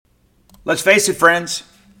Let's face it, friends,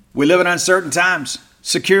 we live in uncertain times.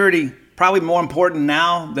 Security, probably more important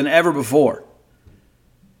now than ever before.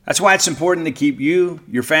 That's why it's important to keep you,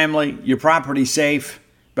 your family, your property safe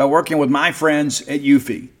by working with my friends at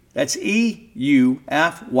Eufy. That's EUFY.com.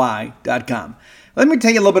 Let me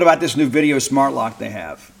tell you a little bit about this new video smart lock they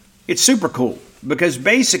have. It's super cool because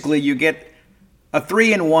basically you get a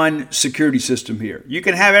 3-in-1 security system here. You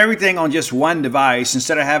can have everything on just one device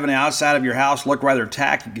instead of having it outside of your house look rather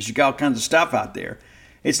tacky because you got all kinds of stuff out there.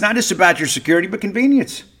 It's not just about your security, but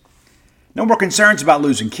convenience. No more concerns about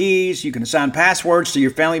losing keys. You can assign passwords to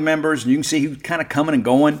your family members, and you can see who's kind of coming and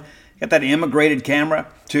going. You got that integrated camera,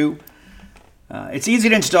 too. It's easy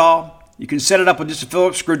to install. You can set it up with just a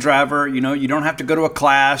Phillips screwdriver. You don't have to go to a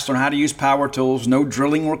class on how to use power tools. No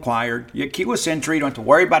drilling required. You get keyless entry. You don't have to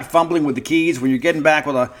worry about fumbling with the keys when you're getting back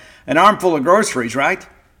with an armful of groceries, right?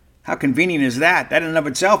 How convenient is that? That in and of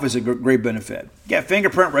itself is a great benefit. You got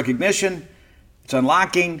fingerprint recognition. It's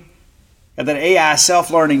unlocking. Got that AI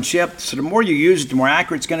self-learning chip. So the more you use it, the more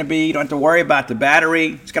accurate it's going to be. You don't have to worry about the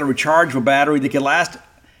battery. It's got a rechargeable battery that can last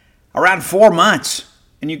around 4 months.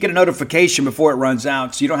 And you get a notification before it runs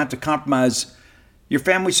out, so you don't have to compromise your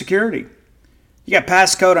family security. You got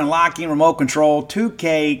passcode unlocking, remote control,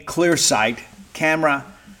 2K clear sight, camera.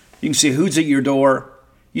 You can see who's at your door.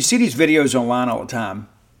 You see these videos online all the time.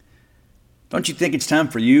 Don't you think it's time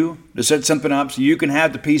for you to set something up so you can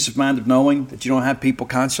have the peace of mind of knowing that you don't have people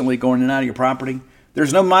constantly going in and out of your property?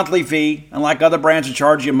 There's no monthly fee. Unlike other brands that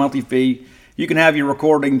charge you a monthly fee, you can have your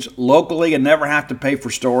recordings locally and never have to pay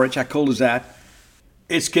for storage. How cool is that?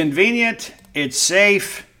 It's convenient, it's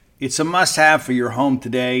safe, it's a must-have for your home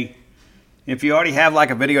today. If you already have like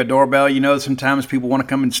a video doorbell, you know sometimes people want to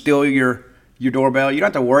come and steal your doorbell. You don't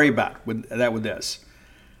have to worry about with this.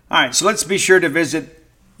 All right, so let's be sure to visit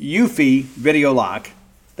Eufy Video Lock.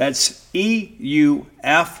 That's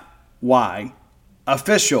EUFY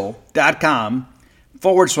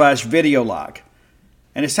official.com/video lock.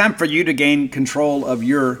 And it's time for you to gain control of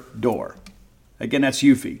your door. Again, that's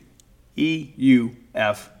Eufy.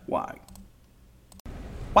 EUFY.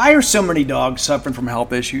 Why are so many dogs suffering from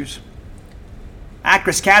health issues?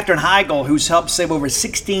 Actress Katherine Heigl, who's helped save over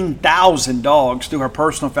 16,000 dogs through her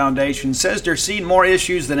personal foundation, says they're seeing more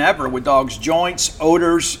issues than ever with dogs' joints,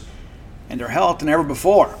 odors, and their health than ever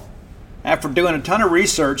before. After doing a ton of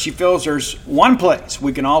research, she feels there's one place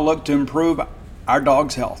we can all look to improve our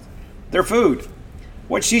dog's health: their food.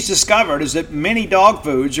 What she's discovered is that many dog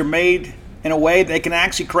foods are made in a way they can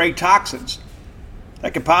actually create toxins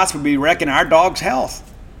that could possibly be wrecking our dog's health.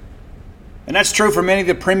 And that's true for many of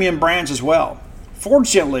the premium brands as well.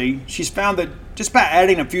 Fortunately, she's found that just by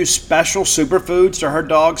adding a few special superfoods to her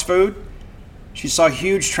dog's food, she saw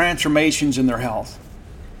huge transformations in their health.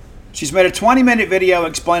 She's made a 20-minute video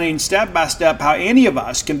explaining step by step how any of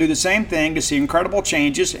us can do the same thing to see incredible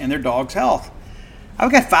changes in their dog's health.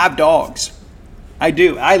 I've got 5 dogs. I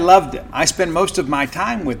do. I love them. I spend most of my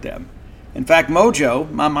time with them. In fact, Mojo,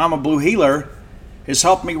 my Mama Blue Healer, has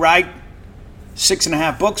helped me write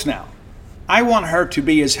 6.5 books now. I want her to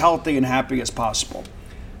be as healthy and happy as possible.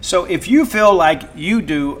 So if you feel like you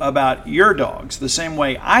do about your dogs the same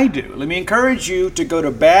way I do, let me encourage you to go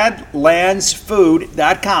to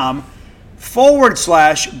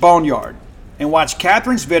badlandsfood.com/boneyard and watch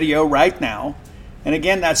Catherine's video right now. And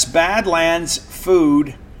again, that's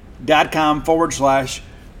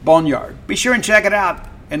badlandsfood.com/boneyard. Be sure and check it out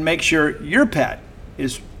and make sure your pet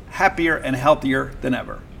is happier and healthier than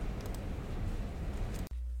ever.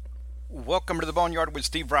 Welcome to the Boneyard with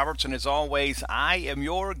Steve Robertson. As always, I am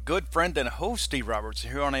your good friend and host, Steve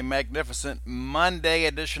Robertson, here on a magnificent Monday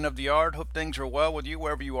edition of The Yard. Hope things are well with you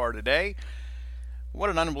wherever you are today. What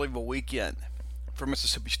an unbelievable weekend for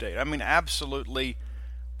Mississippi State. I mean, absolutely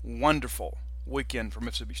wonderful weekend for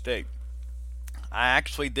Mississippi State. I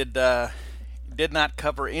actually did not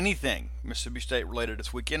cover anything Mississippi State related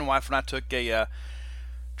this weekend. Wife and I took a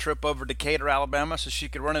trip over to Decatur, Alabama, so she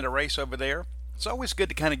could run in a race over there. It's always good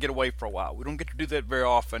to kind of get away for a while. We don't get to do that very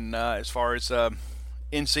often as far as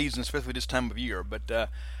in season, especially this time of year. But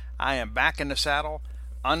I am back in the saddle,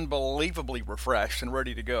 unbelievably refreshed and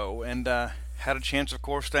ready to go. And had a chance, of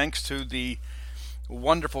course, thanks to the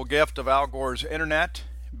wonderful gift of Al Gore's internet,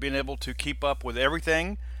 being able to keep up with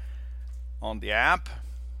everything on the app,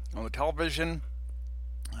 on the television,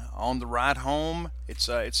 on the ride home. It's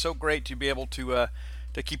so great to be able to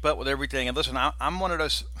keep up with everything. And listen, I'm one of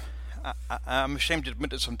those. I'm ashamed to admit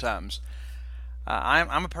this sometimes.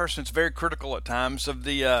 I'm a person that's very critical at times of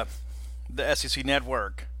the SEC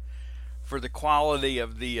network for the quality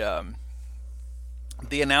of the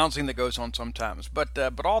announcing that goes on sometimes. But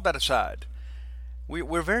all that aside,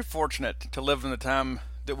 we're very fortunate to live in the time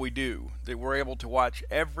that we do, that we're able to watch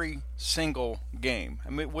every single game. I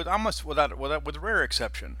mean, with rare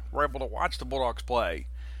exception, we're able to watch the Bulldogs play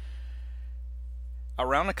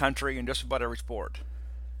around the country in just about every sport.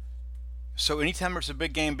 So anytime there's a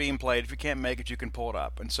big game being played, if you can't make it, you can pull it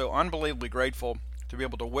up. And so unbelievably grateful to be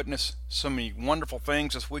able to witness so many wonderful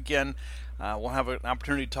things this weekend. We'll have an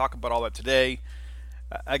opportunity to talk about all that today.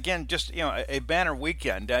 Again, just a banner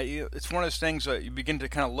weekend. It's one of those things that you begin to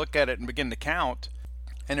kind of look at it and begin to count,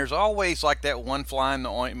 and there's always like that one fly in the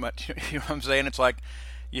ointment. You know what I'm saying? It's like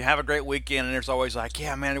you have a great weekend, and there's always like,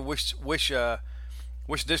 yeah, man, I wish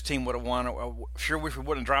this team would have won. I sure wish we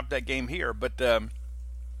wouldn't have dropped that game here. But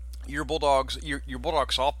your Bulldogs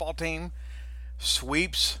softball team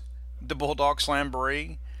sweeps the Bulldog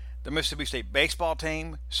Slamboree. The Mississippi State baseball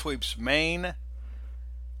team sweeps Maine.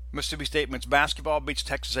 Mississippi State men's basketball beats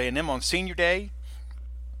Texas A&M on Senior Day.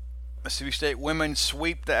 Mississippi State women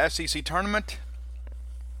sweep the SEC tournament.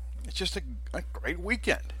 It's just a great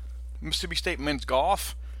weekend. Mississippi State men's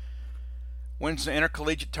golf wins the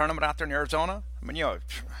intercollegiate tournament out there in Arizona. I mean,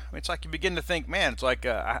 it's like you begin to think, man, it's like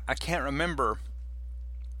I can't remember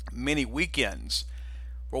many weekends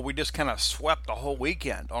where we just kind of swept the whole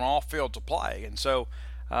weekend on all fields of play. And so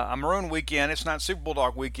a Maroon weekend, it's not Super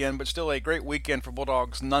Bulldog weekend, but still a great weekend for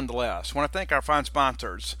Bulldogs nonetheless. I want to thank our fine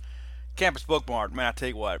sponsors, Campus Bookmart. Man, I tell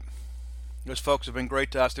you what, those folks have been great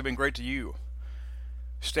to us. They've been great to you.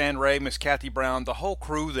 Stan Ray, Miss Kathy Brown, the whole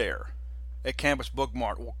crew there at Campus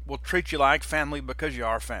Bookmart will treat you like family because you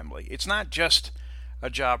are family. It's not just a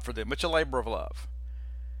job for them. It's a labor of love.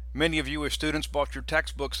 Many of you as students bought your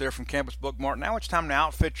textbooks there from Campus Bookmart. Now it's time to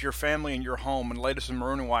outfit your family and your home in the latest in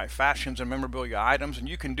maroon and white fashions and memorabilia items, and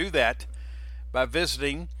you can do that by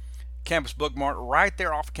visiting Campus Bookmart right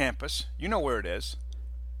there off campus. You know where it is.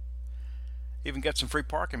 Even get some free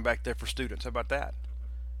parking back there for students. How about that?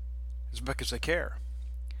 It's because they care.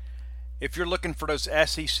 If you're looking for those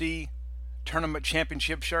SEC Tournament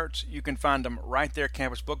Championship shirts, you can find them right there at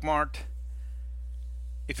Campus Bookmart.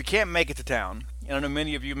 If you can't make it to town, and I know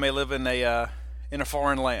many of you may live in a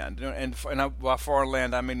foreign land, and by foreign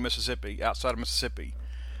land I mean Mississippi, outside of Mississippi.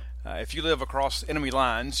 If you live across enemy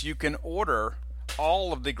lines, you can order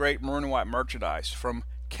all of the great maroon and white merchandise from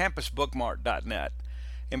campusbookmart.net.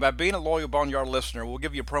 And by being a loyal Boneyard listener, we'll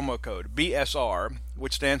give you a promo code, BSR,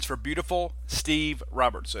 which stands for Beautiful Steve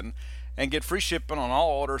Robertson, and get free shipping on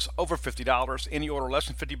all orders over $50. Any order less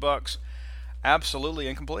than $50, absolutely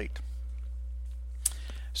incomplete.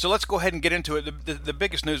 So let's go ahead and get into it. The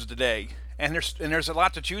biggest news of the day, and there's a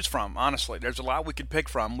lot to choose from. Honestly, there's a lot we could pick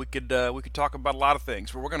from. We could talk about a lot of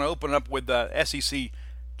things, but we're going to open up with the SEC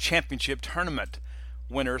Championship Tournament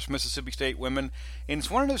winners, Mississippi State women, and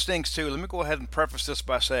it's one of those things too. Let me go ahead and preface this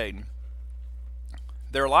by saying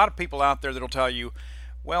there are a lot of people out there that'll tell you,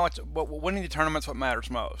 well, winning the tournament's what matters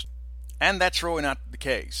most. And that's really not the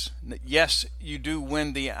case. Yes, you do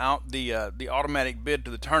win the automatic bid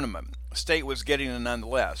to the tournament. State was getting it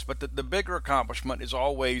nonetheless. But the bigger accomplishment is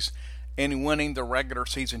always in winning the regular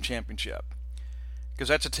season championship. Because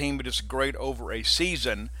that's a team that is great over a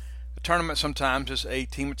season. The tournament sometimes is a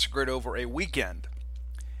team that's great over a weekend.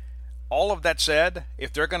 All of that said,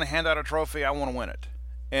 if they're going to hand out a trophy, I want to win it.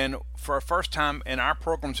 And for a first time in our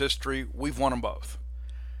program's history, we've won them both.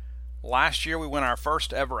 Last year, we won our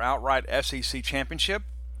first ever outright SEC championship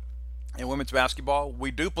in women's basketball. We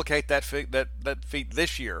duplicate that feat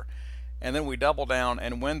this year, and then we double down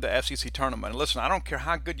and win the SEC tournament. And listen, I don't care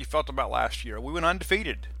how good you felt about last year. We went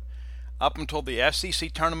undefeated up until the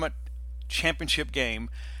SEC tournament championship game,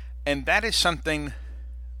 and that is something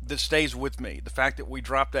that stays with me. The fact that we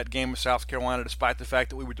dropped that game with South Carolina, despite the fact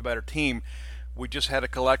that we were the better team, we just had a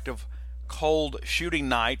collective cold shooting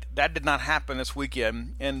night. That did not happen this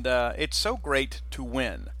weekend, and it's so great to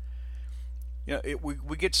win. You know,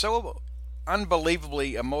 we get so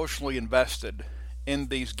unbelievably emotionally invested in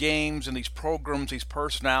these games and these programs, these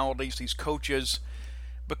personalities, these coaches,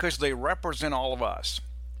 because they represent all of us.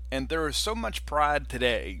 And there is so much pride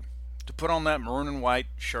today to put on that maroon and white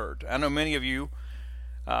shirt. I know many of you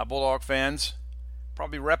Bulldog fans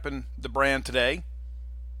probably repping the brand today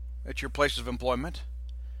at your places of employment.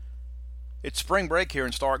 It's spring break here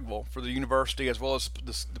in Starkville for the university as well as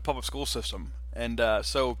the public school system. And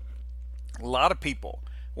so a lot of people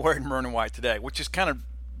wearing maroon and white today, which is kind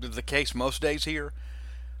of the case most days here.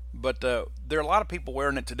 But there are a lot of people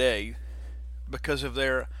wearing it today because of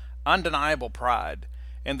their undeniable pride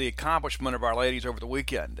and the accomplishment of our ladies over the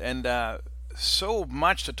weekend. And so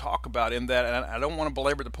much to talk about in that. And I don't want to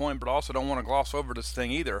belabor the point, but also don't want to gloss over this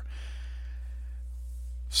thing either.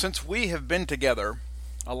 Since we have been together,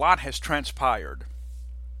 a lot has transpired.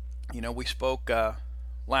 You know, we spoke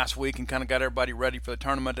last week and kind of got everybody ready for the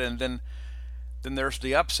tournament. And then there's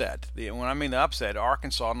the upset. When I mean the upset,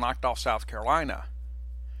 Arkansas knocked off South Carolina.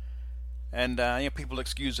 And people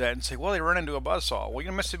excuse that and say, well, they run into a buzzsaw.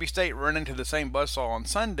 Well, Mississippi State ran into the same buzzsaw on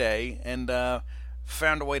Sunday and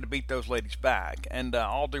found a way to beat those ladies back. And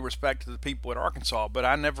all due respect to the people at Arkansas, but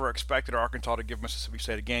I never expected Arkansas to give Mississippi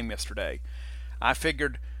State a game yesterday. I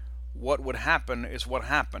figured what would happen is what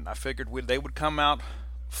happened. I figured they would come out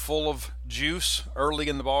full of juice early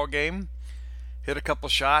in the ball game, hit a couple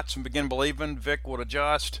shots and begin believing. Vic would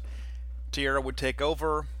adjust, Tierra would take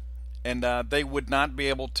over, and they would not be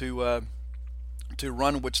able to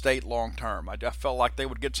run with State long term. I felt like they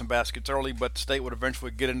would get some baskets early, but State would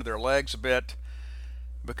eventually get into their legs a bit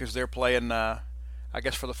because they're playing, I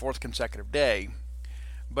guess, for the fourth consecutive day.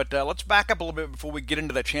 But let's back up a little bit before we get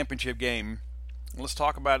into that championship game. Let's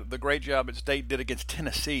talk about the great job that State did against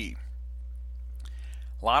Tennessee.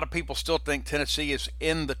 A lot of people still think Tennessee is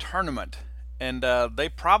in the tournament, and they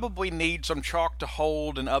probably need some chalk to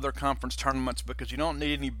hold in other conference tournaments because you don't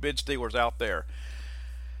need any bid stealers out there.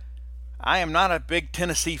 I am not a big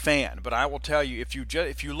Tennessee fan, but I will tell you,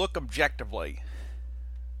 if you look objectively,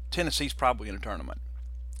 Tennessee's probably in a tournament.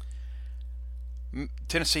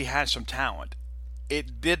 Tennessee has some talent.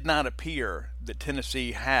 It did not appear that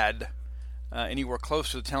Tennessee had anywhere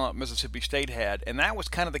close to the talent Mississippi State had, and that was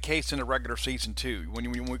kind of the case in the regular season too.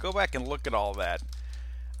 When we go back and look at all that,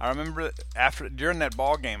 I remember during that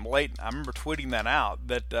ball game late, I remember tweeting that out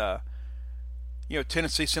that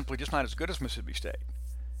Tennessee's simply just not as good as Mississippi State,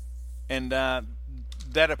 and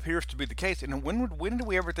that appears to be the case. And when did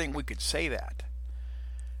we ever think we could say that?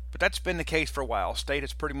 But that's been the case for a while. State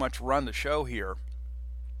has pretty much run the show here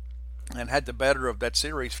and had the better of that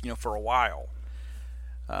series, for a while.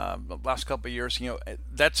 The last couple of years,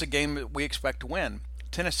 that's a game that we expect to win.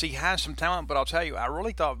 Tennessee has some talent, but I'll tell you, I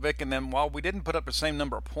really thought Vic and them, while we didn't put up the same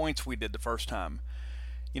number of points we did the first time,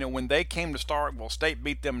 when they came to Starkville, State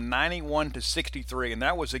beat them 91-63, and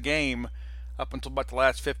that was a game up until about the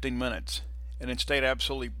last 15 minutes. And then State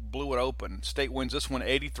absolutely blew it open. State wins this one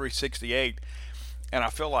 83-68. And I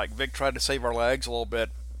feel like Vic tried to save our legs a little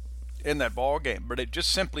bit in that ball game, but it just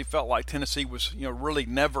simply felt like Tennessee was, really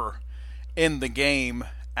never in the game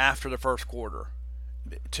after the first quarter.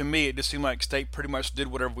 To me, it just seemed like State pretty much did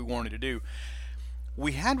whatever we wanted to do.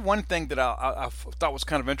 We had one thing that I thought was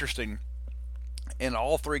kind of interesting. In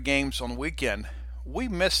all three games on the weekend, we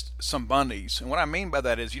missed some bunnies. And what I mean by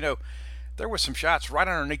that is, there were some shots right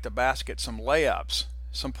underneath the basket, some layups,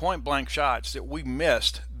 some point-blank shots that we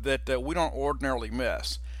missed that we don't ordinarily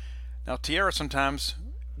miss. Now, Tierra sometimes,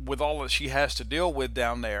 with all that she has to deal with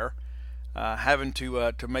down there, having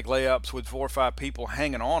to make layups with 4 or 5 people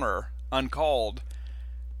hanging on her uncalled,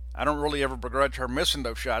 I don't really ever begrudge her missing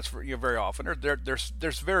those shots very often.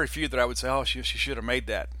 There's very few that I would say, oh, she should have made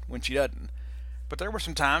that when she doesn't. But there were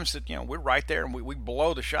some times that we're right there and we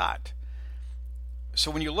blow the shot. So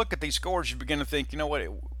when you look at these scores, you begin to think,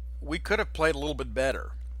 we could have played a little bit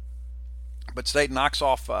better. But State knocks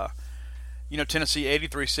off, Tennessee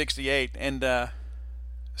 83-68 and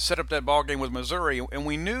set up that ball game with Missouri. And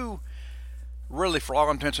we knew, really, for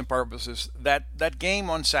all intents and purposes, that game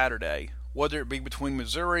on Saturday, whether it be between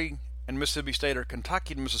Missouri and Mississippi State or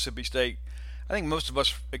Kentucky and Mississippi State, I think most of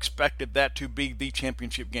us expected that to be the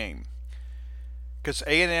championship game. Because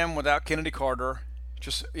A&M without Kennedy Carter,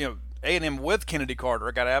 A&M with Kennedy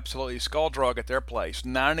Carter got absolutely skull-drug at their place,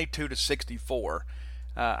 92-64.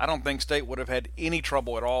 I don't think State would have had any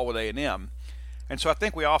trouble at all with A&M. And so I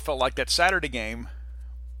think we all felt like that Saturday game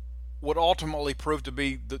would ultimately prove to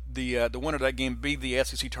be the winner of that game, be the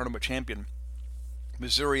SEC tournament champion.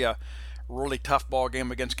 Missouri, a really tough ball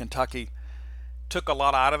game against Kentucky, took a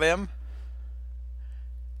lot out of them.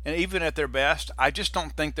 And even at their best, I just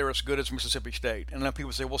don't think they're as good as Mississippi State. And then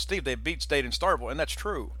people say, well, Steve, they beat State in Starkville, and that's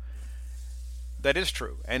true. That is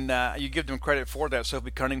true, and you give them credit for that. Sophie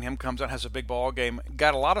Cunningham comes out, has a big ball game,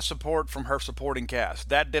 got a lot of support from her supporting cast.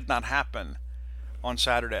 That did not happen on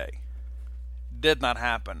Saturday.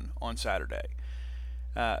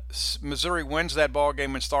 Missouri wins that ball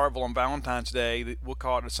game in Starkville on Valentine's Day. We'll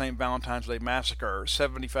call it the St. Valentine's Day Massacre,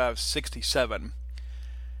 75-67.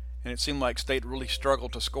 And it seemed like State really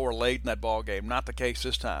struggled to score late in that ball game. Not the case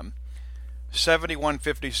this time.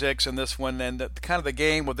 71-56 in this one, and kind of the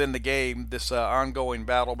game within the game, this ongoing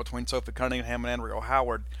battle between Sophie Cunningham and Anrio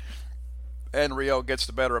Howard. Anrio gets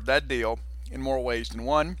the better of that deal in more ways than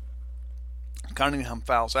one. Cunningham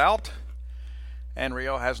fouls out.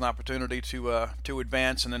 Anrio has an opportunity to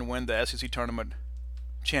advance and then win the SEC tournament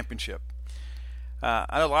championship.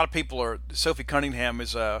 I know a lot of people Sophie Cunningham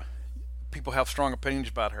is people have strong opinions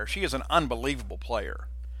about her. She is an unbelievable player.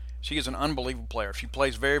 She is an unbelievable player. She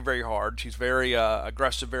plays very, very hard. She's very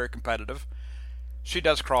aggressive, very competitive. She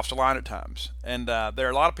does cross the line at times, and there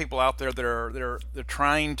are a lot of people out there that they're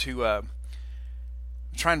trying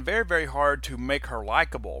very, very hard to make her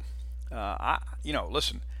likable.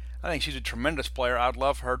 Listen, I think she's a tremendous player. I'd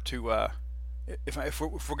love her to. If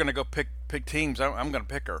we're going to go pick teams, I'm going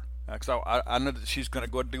to pick her because I know that she's going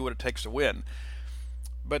to go do what it takes to win.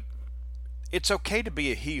 But it's okay to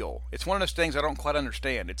be a heel. It's one of those things I don't quite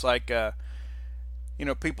understand. It's like,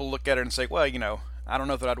 people look at her and say, well, I don't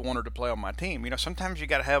know that I'd want her to play on my team. Sometimes you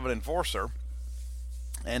got to have an enforcer.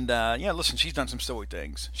 And, listen, she's done some silly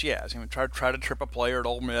things. She has. Tried to trip a player at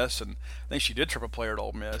Ole Miss, and I think she did trip a player at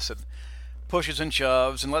Ole Miss, and pushes and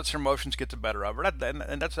shoves and lets her emotions get the better of her.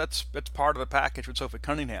 And that's part of the package with Sophie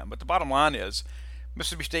Cunningham. But the bottom line is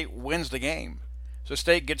Mississippi State wins the game. So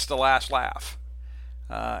State gets the last laugh.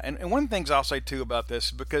 And one of the things I'll say, too, about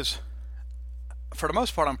this, because for the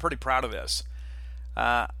most part I'm pretty proud of this,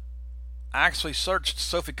 I actually searched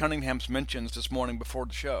Sophie Cunningham's mentions this morning before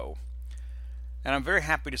the show. And I'm very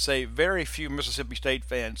happy to say very few Mississippi State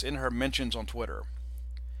fans in her mentions on Twitter.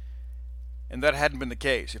 And that hadn't been the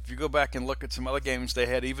case. If you go back and look at some other games they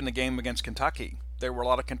had, even the game against Kentucky, there were a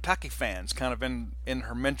lot of Kentucky fans kind of in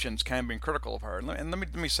her mentions kind of being critical of her. And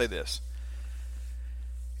let me say this.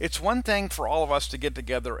 It's one thing for all of us to get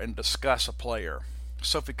together and discuss a player.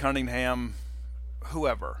 Sophie Cunningham,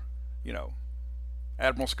 whoever,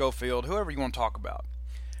 Admiral Schofield, whoever you want to talk about.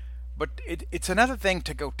 But it's another thing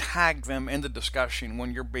to go tag them in the discussion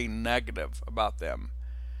when you're being negative about them.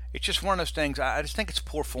 It's just one of those things. I just think it's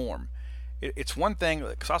poor form. It's one thing,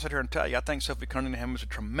 because I'll sit here and tell you, I think Sophie Cunningham is a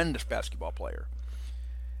tremendous basketball player.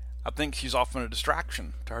 I think she's often a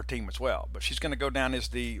distraction to her team as well. But she's going to go down as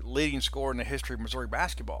the leading scorer in the history of Missouri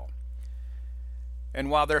basketball. And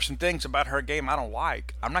while there are some things about her game I don't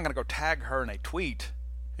like, I'm not going to go tag her in a tweet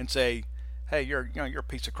and say, hey, you're a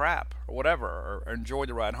piece of crap, or whatever, or enjoy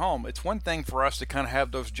the ride home. It's one thing for us to kind of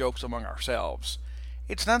have those jokes among ourselves.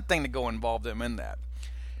 It's another thing to go involve them in that.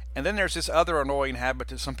 And then there's this other annoying habit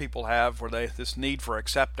that some people have where this need for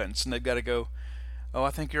acceptance, and they've got to go, oh,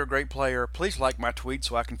 I think you're a great player. Please like my tweet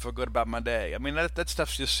so I can feel good about my day. I mean, that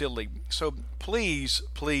stuff's just silly. So please,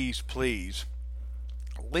 please, please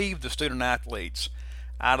leave the student athletes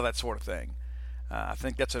out of that sort of thing. I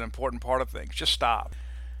think that's an important part of things. Just stop.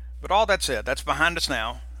 But all that said, that's behind us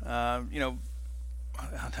now. A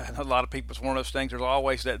lot of people, it's one of those things. There's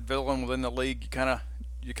always that villain within the league you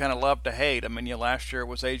kind of love to hate. I mean, last year it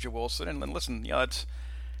was Asia Wilson, and listen, it's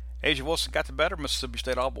Asia Wilson got the better of Mississippi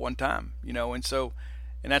State all but one time,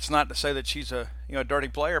 and that's not to say that she's a dirty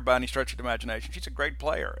player by any stretch of the imagination. She's a great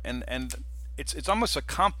player, and it's almost a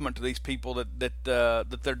compliment to these people that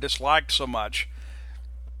they're disliked so much,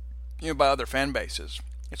 by other fan bases.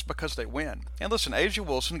 It's because they win. And listen, Asia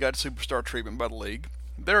Wilson got superstar treatment by the league.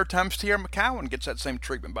 There are times Tierra McCowan gets that same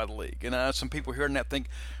treatment by the league. And some people hearing that think,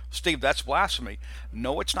 Steve, that's blasphemy.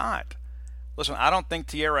 No, it's not. Listen, I don't think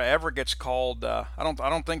Tierra ever gets called. I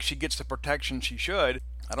don't think she gets the protection she should.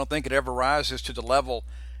 I don't think it ever rises to the level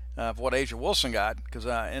of what Asia Wilson got. Because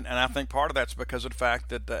and I think part of that's because of the fact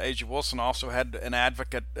that Asia Wilson also had an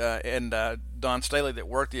advocate and Don Staley that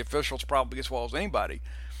worked the officials probably as well as anybody.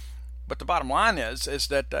 But the bottom line is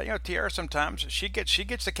that Tierra sometimes she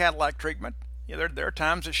gets the Cadillac treatment. There are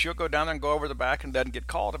times that she'll go down there and go over the back and doesn't get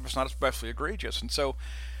called if it's not especially egregious. And so,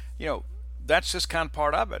 that's just kind of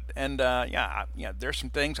part of it. And there's some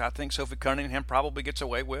things I think Sophie Cunningham probably gets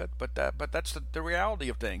away with, but that's the reality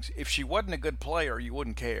of things. If she wasn't a good player, you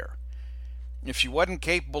wouldn't care. If she wasn't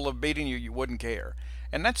capable of beating you, you wouldn't care.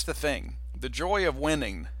 And that's the thing. The joy of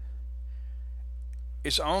winning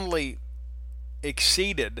is only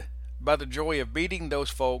exceeded by the joy of beating those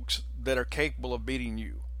folks that are capable of beating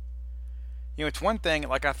you. It's one thing,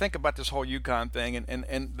 like I think about this whole UConn thing,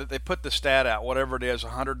 and they put the stat out, whatever it is,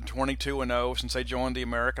 122-0 since they joined the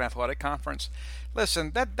American Athletic Conference.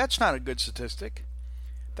 Listen, that's not a good statistic.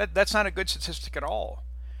 That's not a good statistic at all.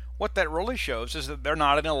 What that really shows is that they're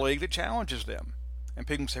not in a league that challenges them. And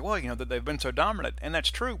people can say, well, that they've been so dominant, and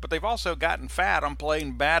that's true, but they've also gotten fat on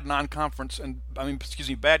playing bad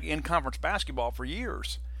bad in-conference basketball for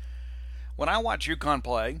years. When I watch UConn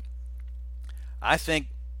play, I think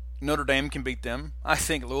Notre Dame can beat them. I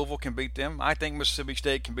think Louisville can beat them. I think Mississippi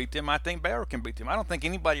State can beat them. I think Baylor can beat them. I don't think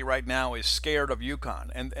anybody right now is scared of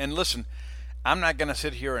UConn. And listen, I'm not going to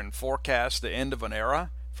sit here and forecast the end of an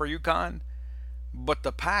era for UConn, but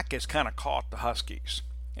the pack has kind of caught the Huskies.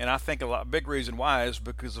 And I think a big reason why is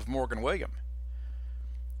because of Morgan Williams.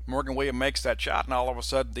 Morgan Williams makes that shot, and all of a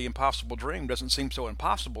sudden the impossible dream doesn't seem so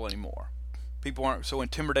impossible anymore. People aren't so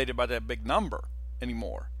intimidated by that big number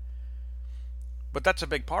anymore. But that's a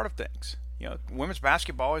big part of things. Women's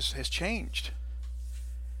basketball has changed.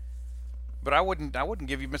 But I wouldn't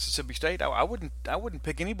give you Mississippi State. I wouldn't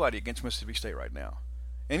pick anybody against Mississippi State right now.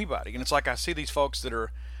 Anybody. And it's like I see these folks that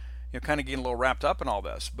are kind of getting a little wrapped up in all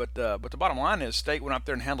this. But the bottom line is State went up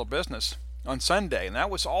there and handled business on Sunday, and that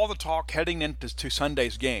was all the talk heading into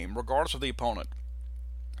Sunday's game, regardless of the opponent.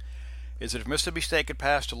 Is that if Mississippi State could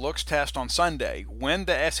pass the looks test on Sunday, win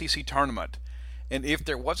the SEC tournament, and if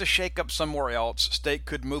there was a shakeup somewhere else, State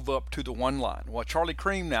could move up to the 1 line. Well, Charlie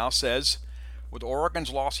Cream now says, with Oregon's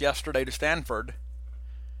loss yesterday to Stanford,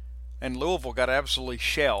 and Louisville got absolutely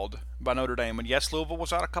shelled by Notre Dame, and yes, Louisville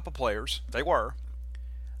was out a couple players. They were.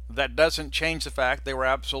 That doesn't change the fact they were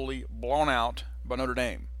absolutely blown out by Notre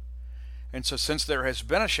Dame. And so since there has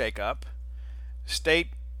been a shakeup, State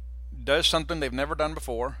does something they've never done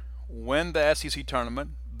before, win the SEC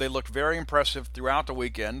tournament. They looked very impressive throughout the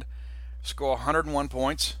weekend, score 101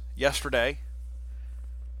 points yesterday,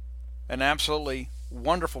 an absolutely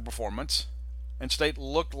wonderful performance, and State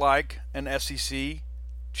looked like an SEC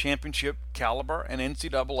championship caliber and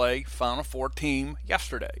NCAA Final Four team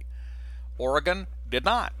yesterday. Oregon did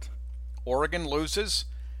not. Oregon loses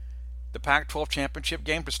the Pac-12 championship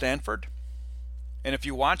game to Stanford. And if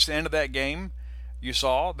you watch the end of that game, you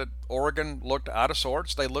saw that Oregon looked out of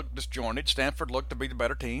sorts. They looked disjointed. Stanford looked to be the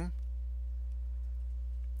better team.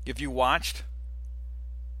 If you watched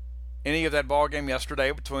any of that ball game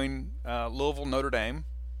yesterday between Louisville and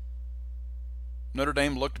Notre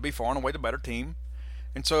Dame looked to be far and away the better team.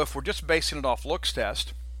 And so if we're just basing it off looks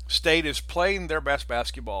test, State is playing their best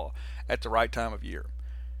basketball at the right time of year.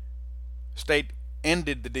 State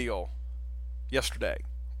ended the deal yesterday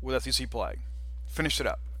with SEC play. Finished it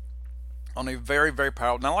up on a very, very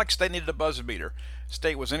powerful. Not like State needed a buzzer beater.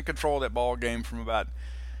 State was in control of that ball game from about,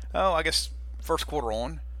 first quarter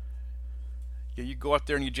on. You go out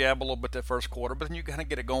there and you jab a little bit that first quarter, but then you kind of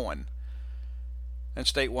get it going. And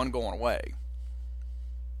State won going away.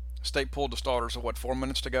 State pulled the starters at 4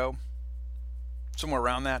 minutes to go? Somewhere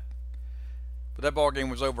around that. But that ball game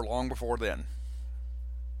was over long before then.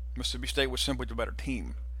 Mississippi State was simply the better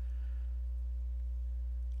team.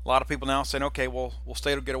 A lot of people now saying, okay, well,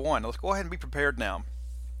 State will get a 1. Let's go ahead and be prepared now.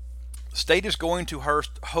 State is going to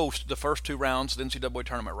host the first 2 rounds of the NCAA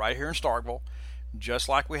tournament right here in Starkville, just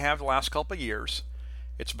like we have the last couple of years.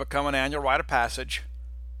 It's become an annual rite of passage.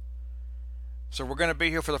 So we're going to be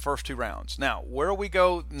here for the first 2 rounds. Now, where we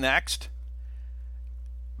go next,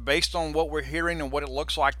 based on what we're hearing and what it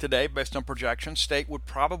looks like today, based on projections, State would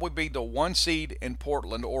probably be the 1 seed in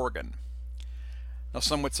Portland, Oregon. Now,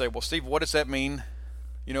 some would say, well, Steve, what does that mean,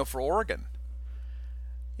 for Oregon?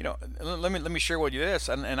 Let me share with you this,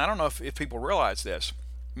 and I don't know if people realize this.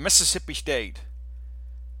 Mississippi State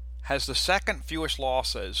has the second fewest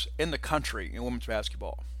losses in the country in women's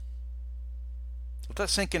basketball. Let that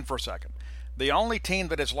sink in for a second. The only team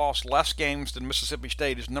that has lost less games than Mississippi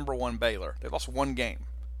State is number 1 Baylor. They've lost 1 game.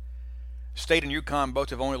 State and UConn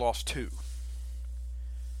both have only lost 2.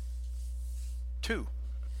 2.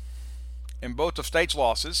 And both of State's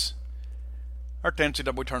losses are to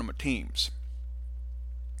NCAA tournament teams.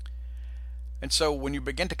 And so when you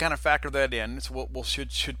begin to kind of factor that in, it's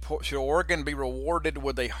should Oregon be rewarded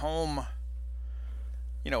with a home,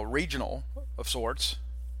 regional of sorts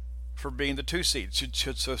for being the 2 seed?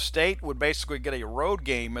 So State would basically get a road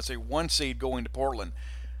game as a 1 seed going to Portland.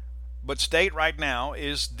 But State right now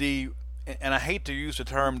is and I hate to use the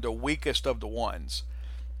term, the weakest of the ones.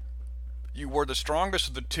 You were the strongest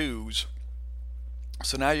of the 2s,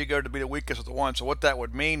 so now you go to be the weakest of the ones. So what that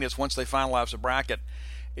would mean is once they finalize the bracket,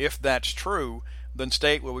 if that's true, then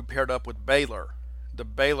State will be paired up with Baylor, the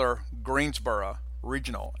Baylor-Greensboro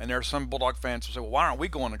regional. And there are some Bulldog fans who say, well, why aren't we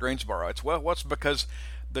going to Greensboro? It's what's because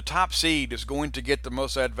the top seed is going to get the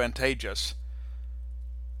most advantageous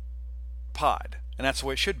pod, and that's the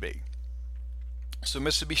way it should be. So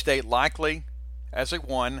Mississippi State likely, as a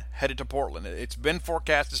 1, headed to Portland. It's been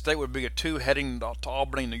forecast that State would be a 2 heading to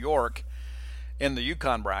Albany, New York in the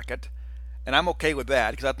UConn bracket, and I'm okay with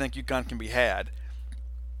that because I think UConn can be had.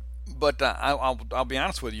 But I'll be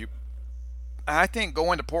honest with you. I think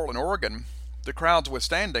going to Portland, Oregon, the crowds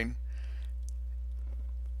withstanding,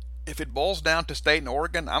 if it boils down to State and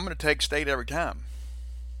Oregon, I'm going to take State every time.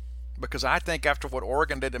 Because I think after what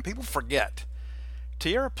Oregon did, and people forget,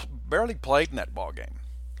 Tierra barely played in that ball game.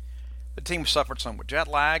 The team suffered some with jet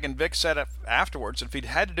lag, and Vic said afterwards, if he'd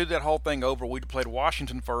had to do that whole thing over, we'd have played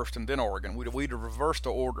Washington first and then Oregon. We'd have reversed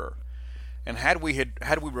the order. And had we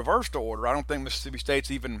reversed the order, I don't think Mississippi State's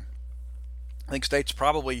even. I think State's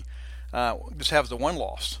probably just has the 1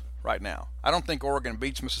 loss right now. I don't think Oregon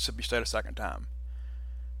beats Mississippi State a second time.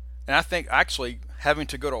 And I think actually having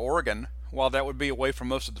to go to Oregon while that would be away from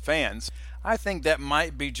most of the fans, I think that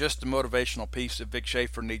might be just the motivational piece that Vic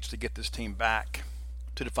Schaefer needs to get this team back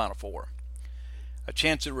to the Final Four. A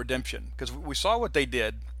chance at redemption, because we saw what they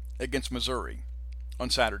did against Missouri on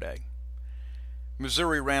Saturday.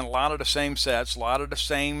 Missouri ran a lot of the same sets, a lot of the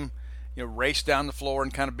same, race down the floor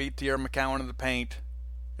and kind of beat Tierra McCowan in the paint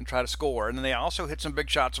and try to score. And then they also hit some big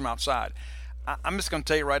shots from outside. I'm just going to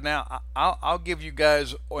tell you right now, I'll give you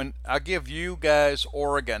guys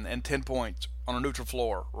Oregon and 10 points on a neutral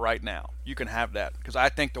floor right now. You can have that, because I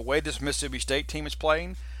think the way this Mississippi State team is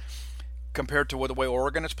playing compared to the way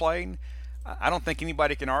Oregon is playing, I don't think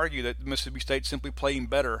anybody can argue that Mississippi State's simply playing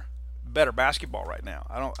better basketball right now.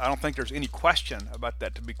 I don't think there's any question about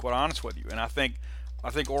that, to be quite honest with you. And I think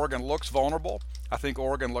Oregon looks vulnerable. I think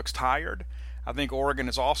Oregon looks tired. I think Oregon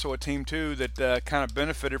is also a team, too, that kind of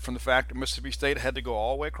benefited from the fact that Mississippi State had to go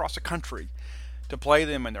all the way across the country to play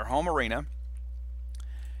them in their home arena.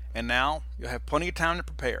 And now you'll have plenty of time to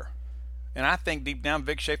prepare. And I think deep down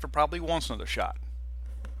Vic Schaefer probably wants another shot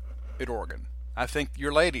at Oregon. I think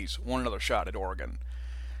your ladies want another shot at Oregon.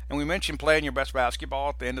 And we mentioned playing your best basketball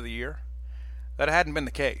at the end of the year. That hadn't been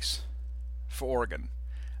the case for Oregon.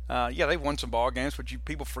 They've won some ball games, but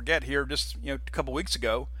people forget here just a couple weeks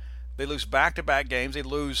ago, they lose back-to-back games. They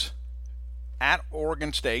lose at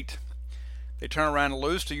Oregon State. They turn around and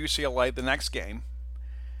lose to UCLA the next game.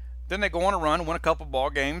 Then they go on a run, win a couple ball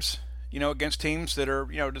games, against teams that are,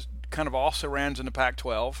 just kind of also-rans in the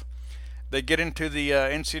Pac-12. They get into the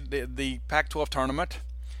Pac-12 tournament.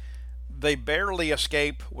 They barely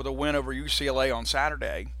escape with a win over UCLA on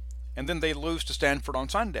Saturday, and then they lose to Stanford on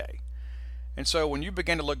Sunday. And so when you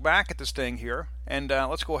begin to look back at this thing here, and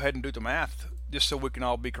let's go ahead and do the math, just so we can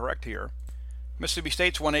all be correct here. Mississippi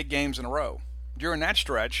State's won 8 games in a row. During that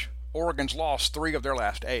stretch, Oregon's lost 3 of their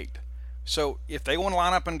last 8. So if they want to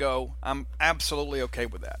line up and go, I'm absolutely okay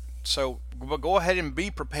with that. So go ahead and be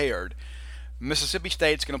prepared. Mississippi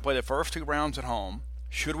State's going to play the first 2 rounds at home.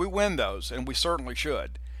 Should we win those, and we certainly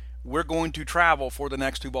should, we're going to travel for the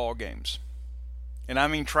next 2 ball games. And I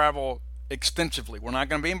mean travel extensively. We're not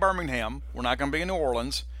going to be in Birmingham. We're not going to be in New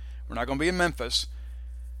Orleans. We're not going to be in Memphis.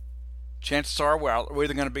 Chances are we're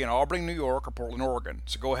either going to be in Albany, New York, or Portland, Oregon.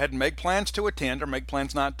 So go ahead and make plans to attend or make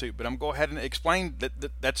plans not to. But I'm going to go ahead and explain that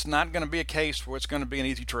that's not going to be a case where it's going to be an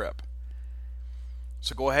easy trip.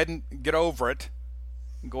 So go ahead and get over it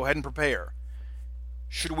and go ahead and prepare.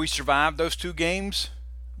 Should we survive those 2 games,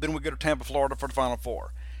 then we go to Tampa, Florida for the Final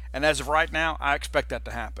Four. And as of right now, I expect that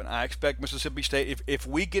to happen. I expect Mississippi State, if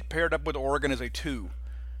we get paired up with Oregon as a 2,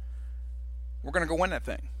 we're going to go win that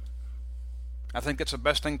thing. I think that's the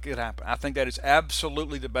best thing that could happen. I think that is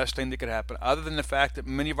absolutely the best thing that could happen, other than the fact that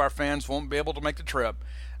many of our fans won't be able to make the trip.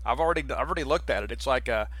 I've already looked at it. It's like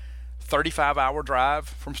a 35-hour drive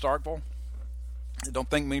from Starkville. I don't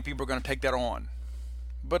think many people are going to take that on,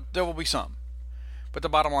 but there will be some. But the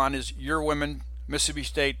bottom line is your women, Mississippi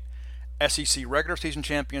State, SEC regular season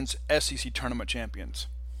champions, SEC tournament champions.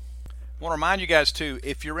 I want to remind you guys, too,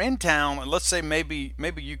 if you're in town, and let's say maybe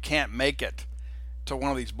you can't make it to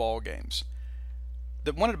one of these ball games,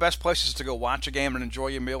 one of the best places to go watch a game and enjoy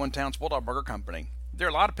your meal in town is Bulldog Burger Company. There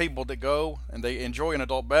are a lot of people that go and they enjoy an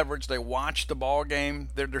adult beverage. They watch the ball game.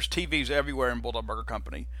 There's TVs everywhere in Bulldog Burger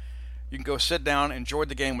Company. You can go sit down, enjoy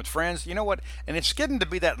the game with friends. You know what? And it's getting to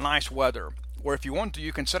be that nice weather where if you want to,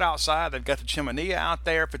 you can sit outside. They've got the chimenea out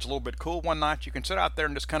there. If it's a little bit cool one night, you can sit out there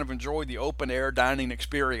and just kind of enjoy the open-air dining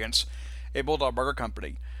experience at Bulldog Burger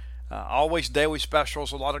Company. Always daily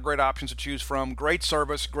specials, a lot of great options to choose from. Great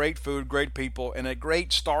service, great food, great people, and a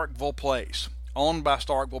great Starkville place. Owned by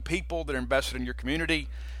Starkville people that are invested in your community.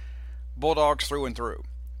 Bulldogs through and through.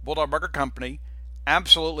 Bulldog Burger Company,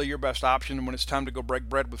 absolutely your best option when it's time to go break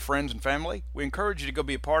bread with friends and family. We encourage you to go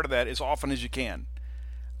be a part of that as often as you can.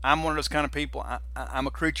 I'm one of those kind of people. I'm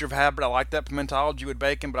a creature of habit. I like that mentality with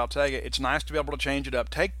bacon, but I'll tell you, it's nice to be able to change it up.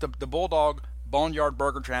 Take the Bulldog Boneyard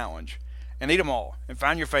Burger Challenge and eat them all and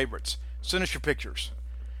find your favorites. Send us your pictures.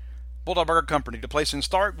 Bulldog Burger Company, the place in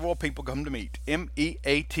Starkville people come to meet.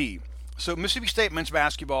 MEAT. So Mississippi State men's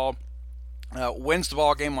basketball wins the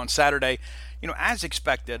ball game on Saturday, as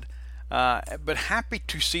expected. But happy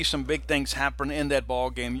to see some big things happen in that ball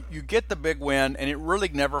game. You get the big win, and it really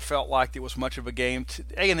never felt like it was much of a game.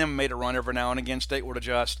 A&M made a run every now and again. State would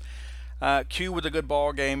adjust. Q with a good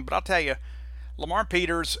ball game. But I'll tell you, Lamar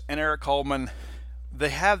Peters and Eric Coleman, they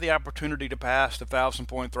have the opportunity to pass the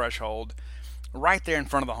 1,000-point threshold right there in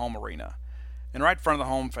front of the home arena and right in front of the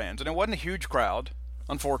home fans. And it wasn't a huge crowd,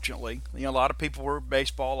 unfortunately. A lot of people were at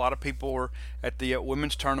baseball. A lot of people were at the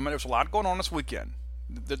women's tournament. There was a lot going on this weekend.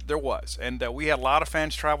 There was, and we had a lot of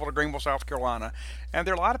fans travel to Greenville, South Carolina, and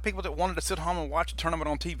there are a lot of people that wanted to sit home and watch the tournament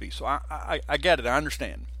on TV. So I get it, I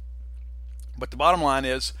understand. But the bottom line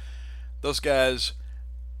is, those guys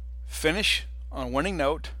finish on a winning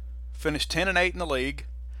note, finish 10-8 in the league.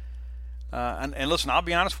 And listen, I'll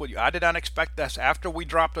be honest with you, I did not expect this after we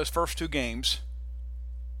dropped those first two games.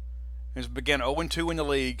 It began 0-2 in the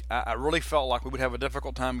league. I really felt like we would have a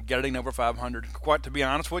difficult time getting over 500. Quite to be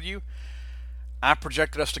honest with you, I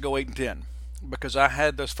projected us to go 8-10 because I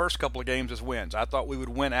had those first couple of games as wins. I thought we would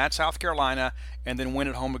win at South Carolina and then win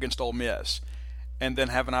at home against Ole Miss, and then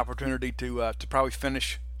have an opportunity to probably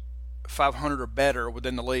finish 500 or better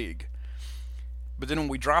within the league. But then when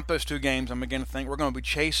we drop those two games, I'm beginning to think we're going to be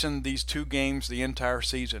chasing these two games the entire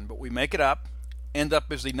season. But we make it up, end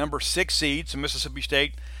up as the number 6 seed, so Mississippi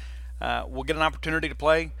State will get an opportunity to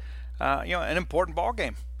play, an important ball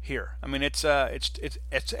game here. I mean, it's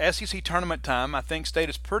SEC tournament time. I think State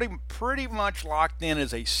is pretty much locked in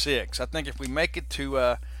as a 6. I think if we make it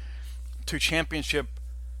to championship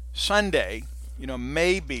Sunday,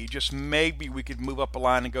 maybe, just maybe, we could move up a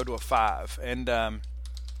line and go to a 5. And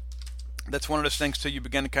that's one of those things too. You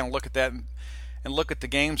begin to kind of look at that and look at the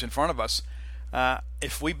games in front of us.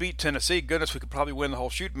 If we beat Tennessee, goodness, we could probably win the whole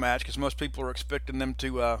shooting match because most people are expecting them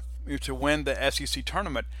to win the SEC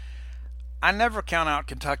tournament. I never count out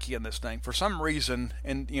Kentucky in this thing for some reason,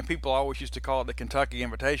 and people always used to call it the Kentucky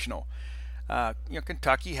Invitational.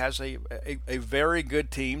 Kentucky has a very good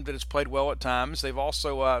team that has played well at times. They've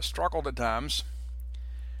also struggled at times.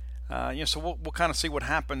 So we'll kind of see what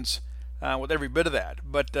happens with every bit of that.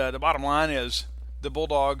 But the bottom line is the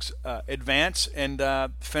Bulldogs advance and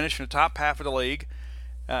finish in the top half of the league.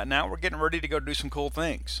 Now we're getting ready to go do some cool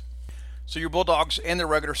things. So your Bulldogs in the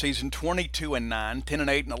regular season 22-9,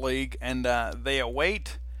 10-8 in the league, and they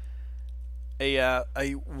await a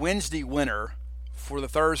Wednesday winner for the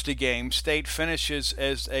Thursday game. State finishes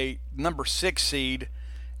as a number 6 seed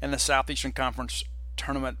in the Southeastern Conference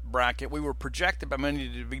tournament bracket. We were projected by many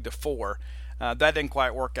to be the 4. That didn't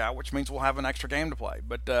quite work out, which means we'll have an extra game to play.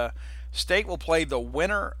 But State will play the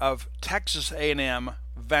winner of Texas A&M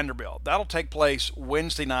Vanderbilt. That'll take place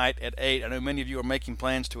Wednesday night at 8. I know many of you are making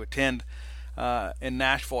plans to attend in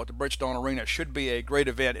Nashville at the Bridgestone Arena. It should be a great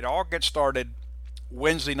event. It all gets started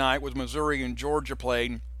Wednesday night with Missouri and Georgia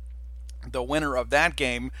playing. The winner of that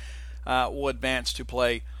game will advance to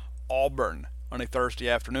play Auburn on a Thursday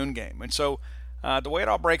afternoon game. And so the way it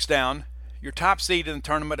all breaks down, your top seed in the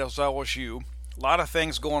tournament is LSU. A lot of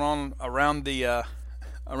things going on around the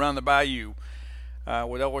bayou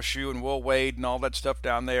with LSU and Will Wade and all that stuff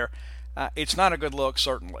down there. It's not a good look,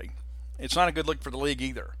 certainly. It's not a good look for the league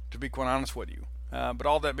either, to be quite honest with you. But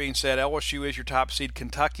all that being said, LSU is your top seed,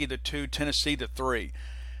 Kentucky the 2, Tennessee the 3.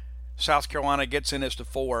 South Carolina gets in as the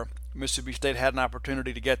 4. Mississippi State had an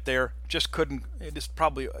opportunity to get there, just couldn't. It's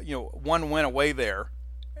probably one win away there,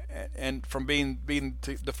 and from being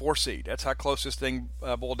to the 4 seed. That's how close this thing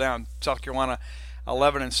boiled down. South Carolina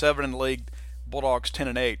 11-7 in the league, Bulldogs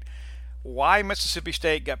 10-8. Why Mississippi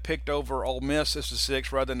State got picked over Ole Miss as the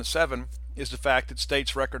 6 rather than the 7 is the fact that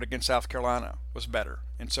State's record against South Carolina was better,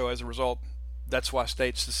 and so as a result, that's why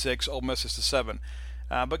State's the 6, Ole Miss is the 7.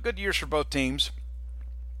 But good years for both teams.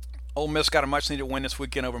 Ole Miss got a much-needed win this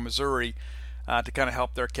weekend over Missouri to kind of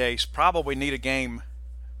help their case. Probably need a game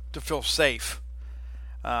to feel safe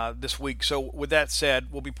this week. So with that said,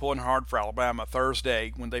 we'll be pulling hard for Alabama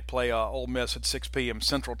Thursday when they play Ole Miss at 6 p.m.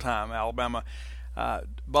 Central Time. Alabama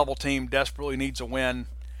bubble team desperately needs a win.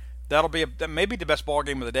 That may be the best ball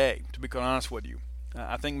game of the day, to be quite honest with you.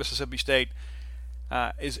 I think Mississippi State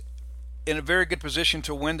is in a very good position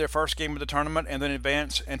to win their first game of the tournament and then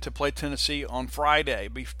advance and to play Tennessee on Friday,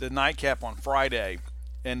 be the nightcap on Friday.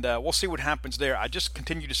 And we'll see what happens there. I just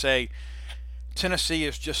continue to say Tennessee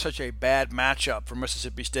is just such a bad matchup for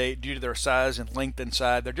Mississippi State due to their size and length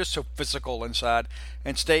inside. They're just so physical inside,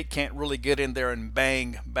 and State can't really get in there and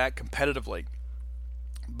bang back competitively.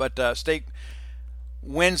 But State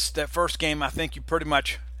wins that first game. I think you pretty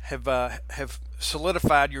much have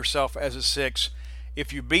solidified yourself as a 6.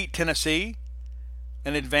 If you beat Tennessee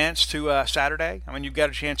and advance to Saturday, I mean, you've got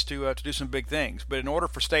a chance to do some big things. But in order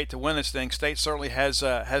for State to win this thing, State certainly has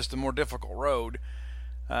the more difficult road.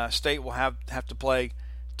 State will have to play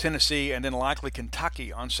Tennessee and then likely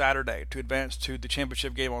Kentucky on Saturday to advance to the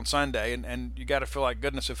championship game on Sunday. And you got to feel like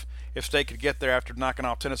goodness if State could get there after knocking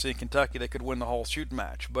off Tennessee and Kentucky, they could win the whole shooting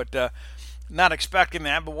match. But not expecting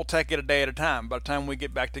that, but we'll take it a day at a time. By the time we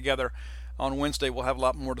get back together on Wednesday, we'll have a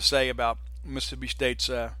lot more to say about Mississippi State's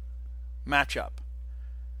matchup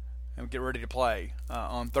and get ready to play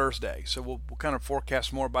on Thursday. So we'll kind of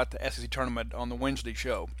forecast more about the SEC tournament on the Wednesday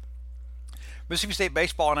show. Mississippi State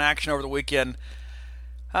baseball in action over the weekend.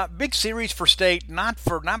 Big series for State, not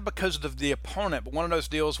because of the opponent, but one of those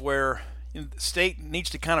deals where State needs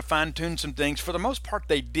to kind of fine-tune some things. For the most part,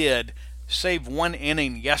 they did, save one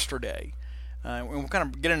inning yesterday. And we'll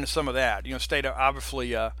kind of get into some of that. State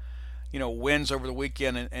obviously, wins over the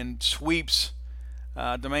weekend and sweeps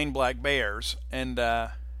the Maine Black Bears. And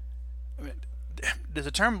does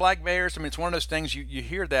the term Black Bears, it's one of those things you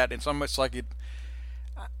hear that, it's almost like it.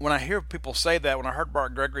 When I hear people say that, when I heard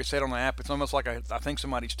Bart Gregory say it on the app, it's almost like I think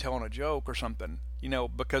somebody's telling a joke or something,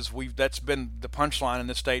 because that's been the punchline in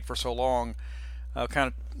this state for so long,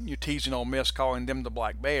 kind of teasing Ole Miss, calling them the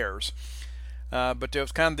Black Bears. But it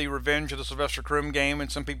was kind of the revenge of the Sylvester Croom game in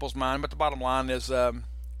some people's mind. But the bottom line is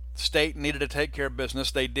State needed to take care of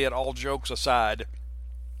business. They did, all jokes aside.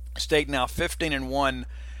 State now 15-1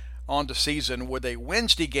 on the season with a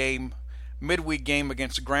Wednesday game, midweek game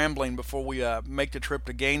against Grambling before we make the trip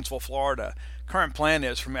to Gainesville, Florida. Current plan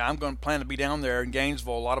is for me, I'm going to plan to be down there in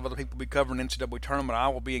Gainesville. A lot of other people will be covering NCAA tournament. I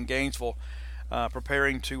will be in Gainesville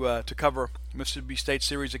preparing to cover Mississippi State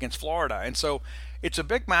series against Florida. And so it's a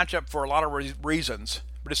big matchup for a lot of reasons.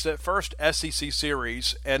 But it's the first SEC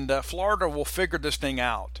series, and Florida will figure this thing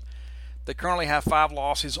out. They currently have 5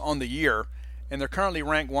 losses on the year, and they're currently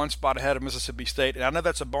ranked 1 spot ahead of Mississippi State. And I know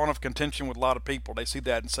that's a bone of contention with a lot of people. They see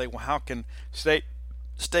that and say, well, how can State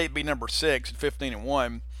be number 6 at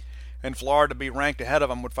 15-1 and Florida be ranked ahead of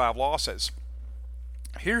them with 5 losses?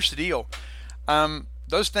 Here's the deal.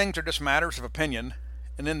 Those things are just matters of opinion,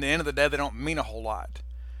 and in the end of the day, they don't mean a whole lot.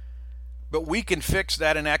 But we can fix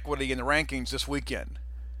that inequity in the rankings this weekend.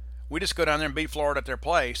 We just go down there and beat Florida at their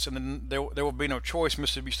place, and then there will be no choice.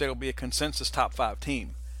 Mississippi State will be a consensus top 5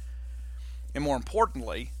 team. And more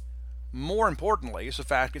importantly is the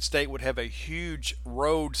fact that State would have a huge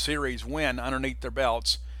road series win underneath their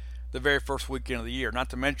belts the very first weekend of the year. Not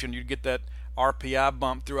to mention you'd get that RPI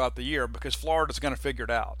bump throughout the year because Florida's going to figure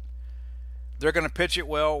it out. They're going to pitch it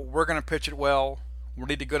well. We're going to pitch it well. We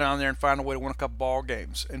need to go down there and find a way to win a couple ball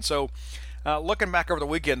games. And so looking back over the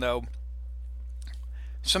weekend, though,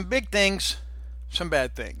 some big things, some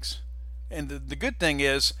bad things. And the good thing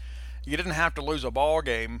is you didn't have to lose a ball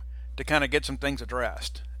game to kind of get some things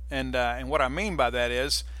addressed. And what I mean by that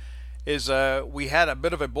is we had a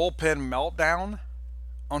bit of a bullpen meltdown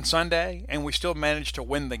on Sunday, and we still managed to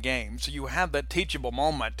win the game. So you have that teachable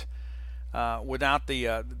moment without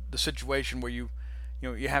the situation where you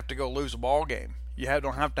have to go lose a ball game. You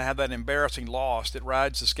don't have to have that embarrassing loss that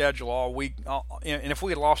rides the schedule all week. And if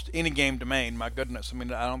we had lost any game to Maine, my goodness,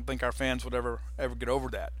 I don't think our fans would ever get over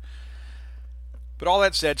that. But all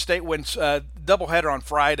that said, State wins doubleheader on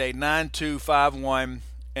Friday, 9-2, 5-1,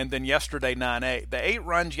 and then yesterday 9-8. The 8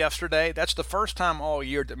 runs yesterday, that's the first time all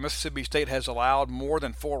year that Mississippi State has allowed more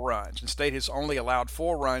than 4 runs. And State has only allowed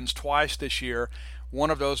 4 runs twice this year,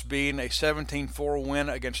 one of those being a 17-4 win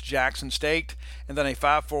against Jackson State and then a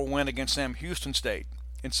 5-4 win against Sam Houston State.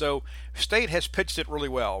 And so State has pitched it really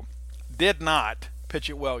well, did not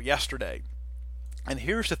pitch it well yesterday. And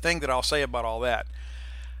here's the thing that I'll say about all that.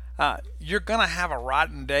 You're going to have a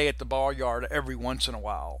rotten day at the Boneyard every once in a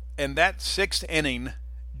while. And that 6th inning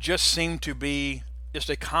just seemed to be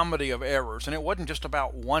just a comedy of errors. And it wasn't just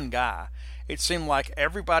about one guy. It seemed like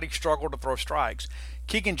everybody struggled to throw strikes.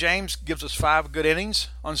 Keegan James gives us 5 good innings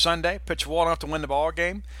on Sunday, pitched well enough to win the ball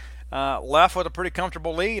game. Left with a pretty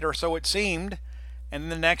comfortable lead, or so it seemed. And then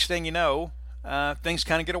the next thing you know, things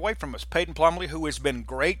kind of get away from us. Peyton Plumlee, who has been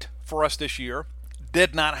great for us this year,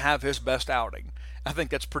 did not have his best outing. I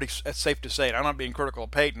think that's safe to say. I'm not being critical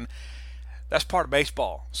of Peyton. That's part of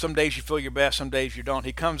baseball. Some days you feel your best, some days you don't.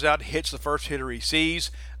 He comes out, hits the first hitter he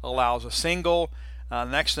sees, allows a single.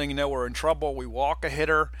 Next thing you know, we're in trouble. We walk a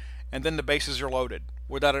hitter, and then the bases are loaded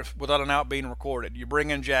without an out being recorded. You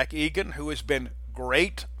bring in Jack Egan, who has been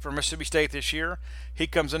great for Mississippi State this year. He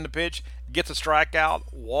comes in to pitch, gets a strikeout,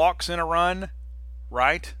 walks in a run,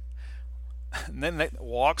 right? And then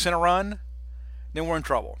walks in a run, then we're in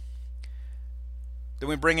trouble. Then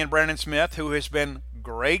we bring in Brandon Smith, who has been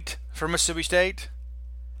great for Mississippi State.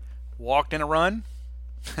 Walked in a run.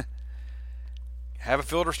 Have a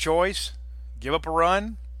fielder's choice. Give up a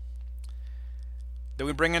run. Then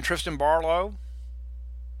we bring in Tristan Barlow.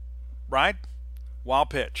 Right? Wild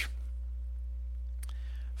pitch.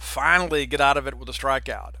 Finally get out of it with a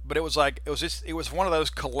strikeout. But it was one of those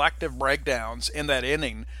collective breakdowns in that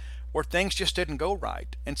inning where things just didn't go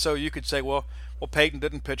right. And so you could say, well, Peyton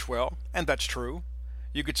didn't pitch well, and that's true.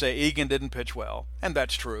 You could say Egan didn't pitch well, and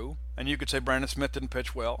that's true. And you could say Brandon Smith didn't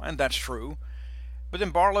pitch well, and that's true. But then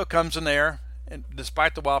Barlow comes in there, and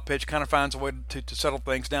despite the wild pitch, kind of finds a way to settle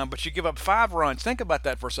things down. But you give up 5 runs. Think about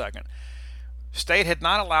that for a second. State had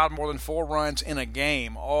not allowed more than 4 runs in a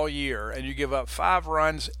game all year, and you give up 5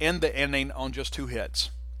 runs in the inning on just 2 hits.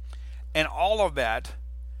 And all of that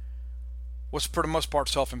was, for the most part,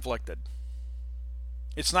 self-inflicted.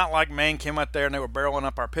 It's not like Maine came out there and they were barreling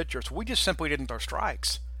up our pitchers. We just simply didn't throw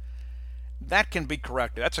strikes. That can be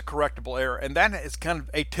corrected. That's a correctable error, and that is kind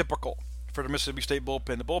of atypical for the Mississippi State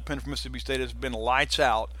bullpen. The bullpen for Mississippi State has been lights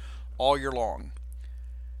out all year long.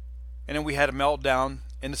 And then we had a meltdown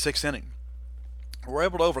in the 6th inning. We're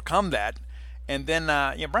able to overcome that, and then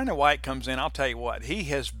Brandon White comes in. I'll tell you what, he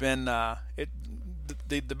has been.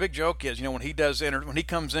 The big joke is, when he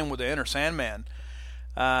comes in with the inner Sandman,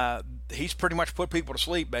 he's pretty much put people to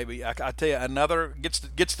sleep, baby. I tell you, another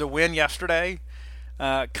gets the win yesterday.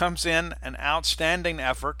 Comes in, an outstanding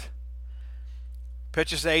effort.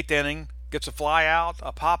 Pitches the 8th inning, gets a fly out,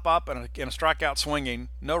 a pop up, and a strikeout swinging.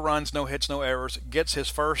 No runs, no hits, no errors. Gets his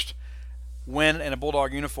first win in a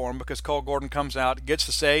Bulldog uniform because Cole Gordon comes out, gets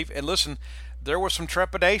the save. And listen, there was some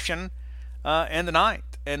trepidation in the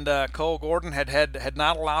ninth, and Cole Gordon had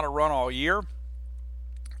not allowed a run all year.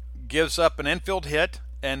 Gives up an infield hit,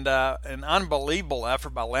 and an unbelievable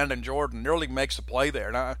effort by Landon Jordan. Nearly makes the play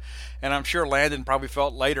there, and I'm sure Landon probably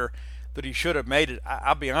felt later that he should have made it.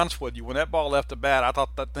 I'll be honest with you, when that ball left the bat, I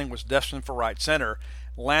thought that thing was destined for right center.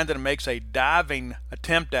 Landon makes a diving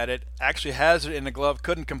attempt at it, actually has it in the glove,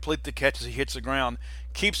 couldn't complete the catch as he hits the ground,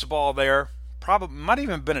 keeps the ball there, probably might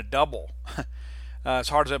even have been a double as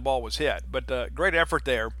hard as that ball was hit. But great effort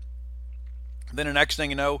there. Then the next thing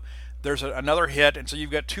you know, there's another hit, and so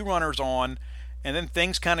you've got 2 runners on, and then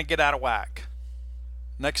things kind of get out of whack.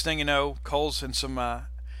 Next thing you know, Cole's in some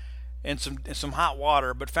hot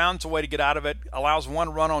water, but finds a way to get out of it, allows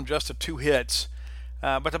 1 run on just the 2 hits.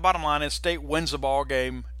 But the bottom line is State wins the ball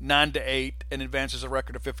game 9-8 and advances a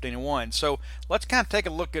record of 15-1. So let's kind of take a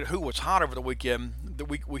look at who was hot over the weekend.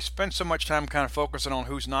 We spend so much time kind of focusing on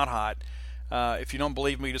who's not hot. If you don't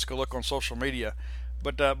believe me, just go look on social media.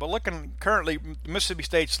 But looking currently, Mississippi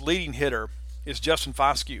State's leading hitter is Justin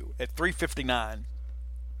Foscue at .359.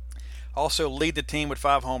 Also lead the team with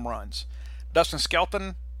 5 home runs. Dustin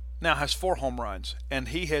Skelton now has 4 home runs, and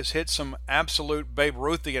he has hit some absolute Babe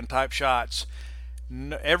Ruthian type shots.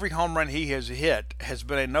 Every home run he has hit has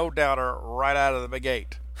been a no-doubter right out of the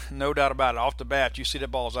gate. No doubt about it. Off the bat, you see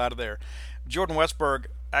that ball's out of there. Jordan Westberg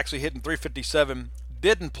actually hitting .357,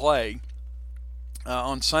 didn't play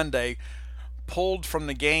on Sunday. Pulled from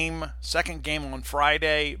the game, second game on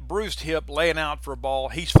Friday, bruised hip, laying out for a ball.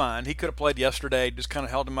 He's fine. He could have played yesterday, just kind of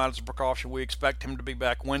held him out as a precaution. We expect him to be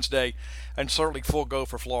back Wednesday, and certainly full go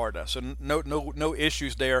for Florida. So no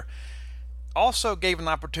issues there. Also gave an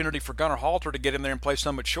opportunity for Gunnar Halter to get in there and play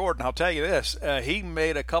some at short. And I'll tell you this, he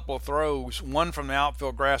made a couple of throws, one from the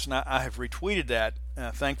outfield grass, and I have retweeted that,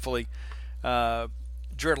 thankfully.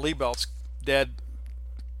 Jared Liebelt's dad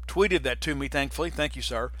tweeted that to me, thankfully. Thank you,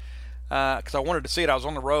 sir. Because I wanted to see it. I was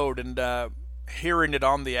on the road and hearing it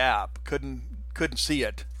on the app. Couldn't see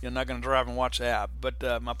it. You're not going to drive and watch the app.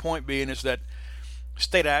 But my point being is that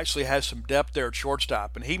State actually has some depth there at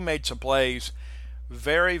shortstop, and he made some plays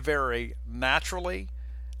very, very naturally.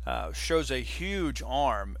 Shows a huge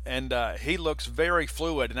arm, and he looks very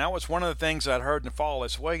fluid. And that was one of the things I'd heard in the fall.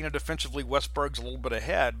 Is, well, defensively Westberg's a little bit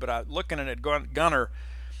ahead, but looking at Gunnar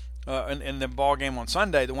in the ball game on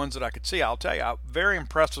Sunday, the ones that I could see, I'll tell you, I'm very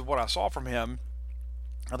impressed with what I saw from him.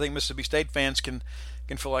 I think Mississippi State fans can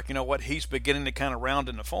feel like, he's beginning to kind of round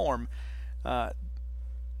into form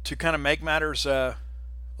to kind of make matters a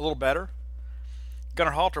little better.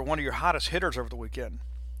 Gunnar Halter, one of your hottest hitters over the weekend,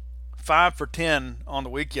 5 for 10 on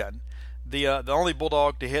the weekend. The only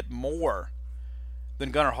Bulldog to hit more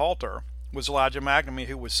than Gunnar Halter was Elijah McNamee,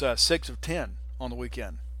 who was 6 of 10 on the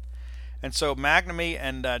weekend. And so McNamee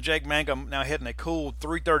and Jake Mangum now hitting a cool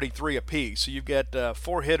 .333 apiece. So you've got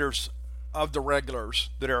 4 hitters of the regulars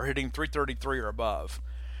that are hitting .333 or above.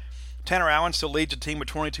 Tanner Allen still leads the team with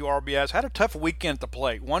 22 RBIs. Had a tough weekend at the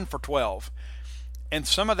plate, 1 for 12. And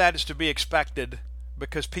some of that is to be expected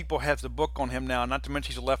because people have the book on him now, not to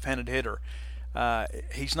mention he's a left-handed hitter.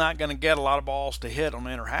 He's not going to get a lot of balls to hit on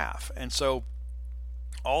the inner half. And so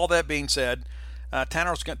all that being said,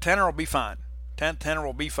 Tanner will be fine. Tanner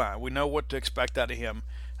will be fine. We know what to expect out of him.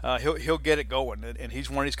 He'll get it going, and he's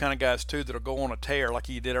one of these kind of guys too that'll go on a tear like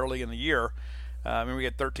he did early in the year. I mean, we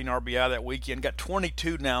got 13 RBI that weekend. Got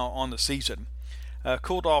 22 now on the season.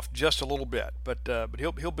 Cooled off just a little bit, but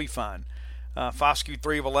he'll be fine. Foscue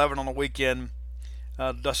 3 of 11 on the weekend.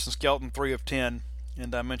 Dustin Skelton 3 of 10,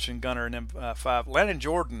 and I mentioned Gunnar and then 5. Landon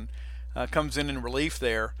Jordan comes in relief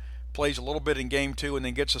there. Plays a little bit in game 2 and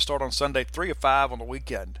then gets a start on Sunday, 3 of 5 on the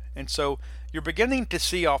weekend. And so you're beginning to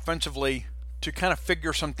see offensively to kind of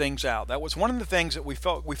figure some things out. That was one of the things that we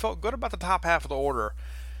felt good about the top half of the order.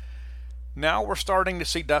 Now we're starting to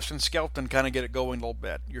see Dustin Skelton kind of get it going a little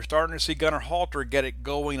bit. You're starting to see Gunnar Halter get it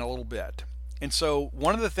going a little bit. And so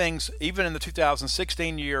one of the things, even in the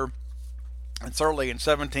 2016 year, and certainly in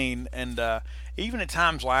 17, and even at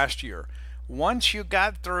times last year, once you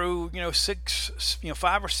got through,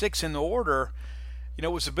 5 or 6 in the order, it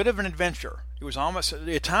was a bit of an adventure. It was almost,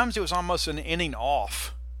 at times it was almost an inning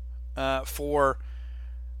off for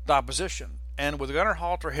the opposition. And with Gunnar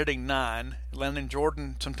Halter hitting 9, Landon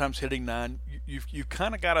Jordan sometimes hitting 9, you've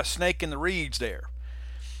kind of got a snake in the reeds there.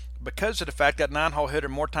 Because of the fact that 9-hole hitter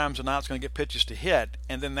more times than not is going to get pitches to hit,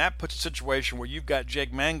 and then that puts a situation where you've got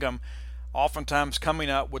Jake Mangum oftentimes coming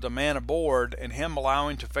up with a man aboard and him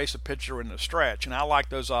allowing to face a pitcher in the stretch. And I like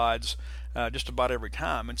those odds just about every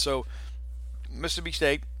time. And so Mississippi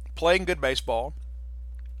State playing good baseball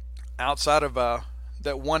outside of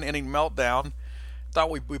that one inning meltdown.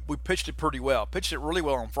 Thought we pitched it pretty well. Pitched it really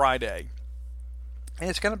well on Friday. And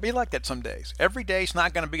it's going to be like that some days. Every day is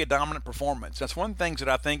not going to be a dominant performance. That's one of the things that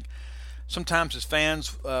I think sometimes as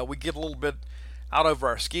fans we get a little bit out over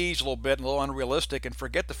our skis a little bit and a little unrealistic and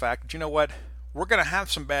forget the fact that, we're going to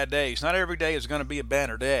have some bad days. Not every day is going to be a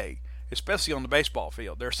banner day, especially on the baseball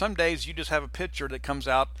field. There are some days you just have a pitcher that comes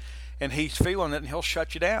out and he's feeling it and he'll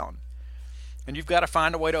shut you down. And you've got to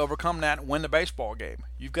find a way to overcome that and win the baseball game.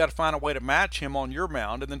 You've got to find a way to match him on your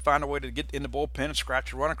mound and then find a way to get in the bullpen and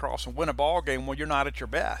scratch a run across and win a ball game when you're not at your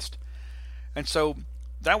best. And so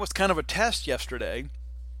that was kind of a test yesterday.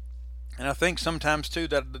 And I think sometimes, too,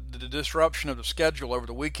 that the disruption of the schedule over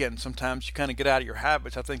the weekend, sometimes you kind of get out of your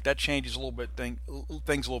habits. I think that changes a little bit things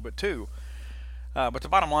a little bit, too. But the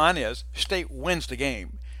bottom line is State wins the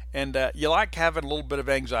game. And you like having a little bit of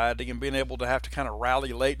anxiety and being able to have to kind of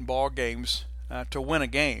rally late in ball games to win a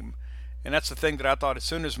game. And that's the thing that I thought as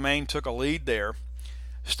soon as Maine took a lead there,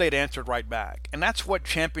 State answered right back. And that's what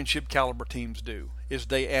championship caliber teams do, is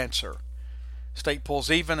they answer. State pulls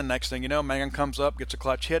even, and next thing you know, Mangum comes up, gets a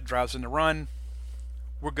clutch hit, drives in the run.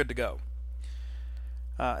 We're good to go.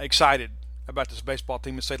 Excited about this baseball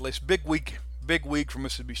team, to say the least. Big week for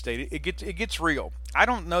Mississippi State. It gets real. I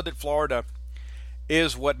don't know that Florida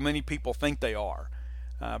is what many people think they are,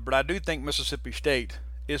 but I do think Mississippi State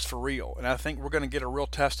is for real, and I think we're going to get a real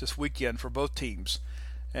test this weekend for both teams.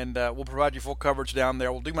 And we'll provide you full coverage down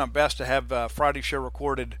there. We'll do my best to have Friday's show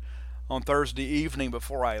recorded on Thursday evening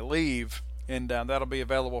before I leave, and that'll be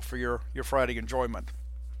available for your Friday enjoyment.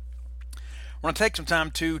 I want to take some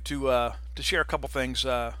time too to share a couple things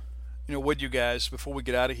with you guys before we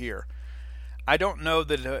get out of here. I don't know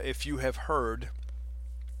that if you have heard,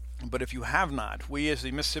 but if you have not, we as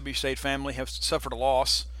the Mississippi State family have suffered a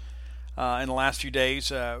loss in the last few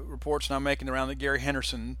days. Reports now making the round that Gary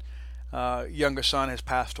Henderson, youngest son, has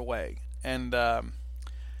passed away, and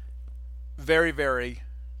very, very,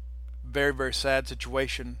 very, very sad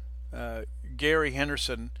situation. Gary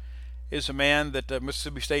Henderson is a man that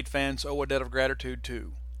Mississippi State fans owe a debt of gratitude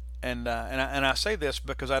to. And I say this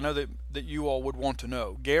because I know that you all would want to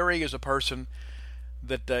know. Gary is a person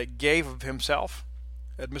that gave of himself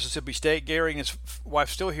at Mississippi State. Gary and his wife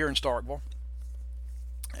still here in Starkville.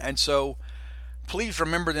 And so please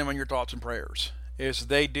remember them in your thoughts and prayers as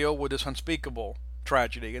they deal with this unspeakable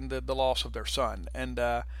tragedy and the loss of their son. And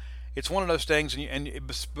it's one of those things, and it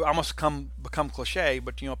almost become cliche,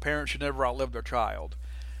 but parents should never outlive their child.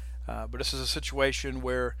 But this is a situation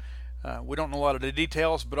where we don't know a lot of the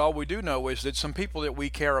details, but all we do know is that some people that we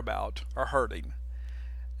care about are hurting.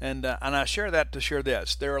 And I share that to share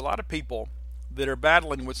this. There are a lot of people that are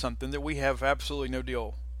battling with something that we have absolutely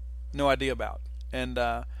no idea about. And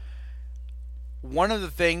one of the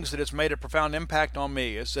things that has made a profound impact on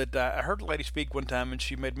me is that I heard a lady speak one time, and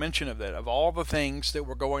she made mention of that, of all the things that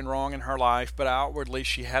were going wrong in her life, but outwardly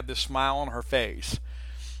she had this smile on her face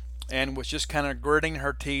and was just kind of gritting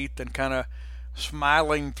her teeth and kind of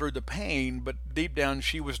smiling through the pain, but deep down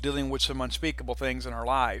she was dealing with some unspeakable things in her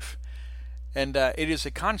life. And it is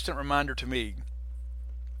a constant reminder to me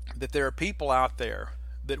that there are people out there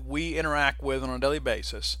that we interact with on a daily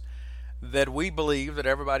basis that we believe that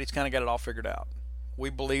everybody's kind of got it all figured out.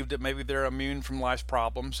 We believe that maybe they're immune from life's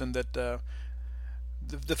problems, and that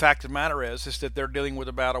the fact of the matter is that they're dealing with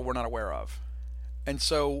a battle we're not aware of. And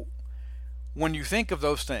so when you think of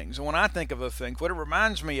those things, and when I think of those things, what it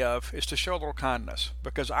reminds me of is to show a little kindness,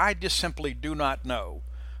 because I just simply do not know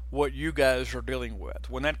what you guys are dealing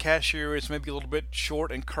with. When that cashier is maybe a little bit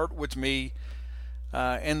short and curt with me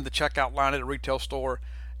in the checkout line at a retail store,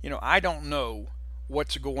 I don't know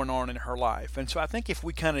what's going on in her life. And so I think if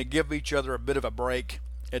we kind of give each other a bit of a break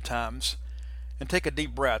at times and take a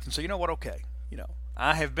deep breath and say, you know what, okay,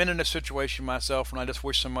 I have been in a situation myself, and I just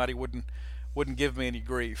wish somebody wouldn't give me any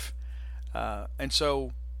grief. And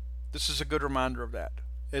so this is a good reminder of that,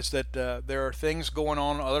 is that there are things going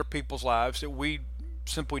on in other people's lives that we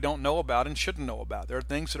simply don't know about and shouldn't know about. There are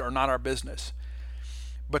things that are not our business.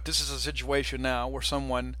 But this is a situation now where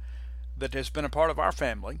someone that has been a part of our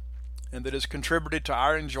family and that has contributed to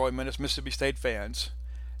our enjoyment as Mississippi State fans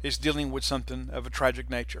is dealing with something of a tragic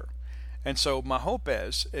nature. And so my hope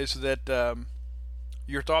is that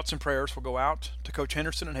your thoughts and prayers will go out to Coach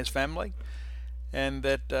Henderson and his family, and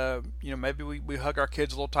that maybe we hug our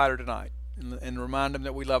kids a little tighter tonight and remind them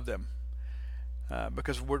that we love them,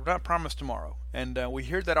 because we're not promised tomorrow, and we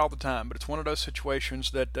hear that all the time. But it's one of those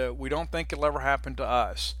situations that we don't think it'll ever happen to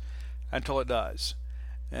us until it does.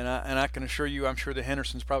 And I can assure you, I'm sure the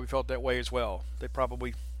Hendersons probably felt that way as well. They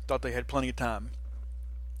probably thought they had plenty of time.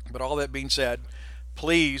 But all that being said,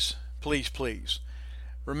 please, please, please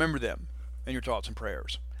remember them in your thoughts and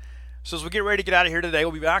prayers. So as we get ready to get out of here today,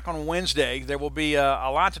 we'll be back on Wednesday. There will be a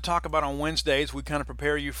lot to talk about on Wednesday as we kind of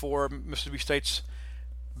prepare you for Mississippi State's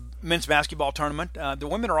men's basketball tournament. The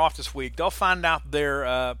women are off this week. They'll find out their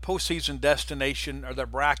postseason destination or their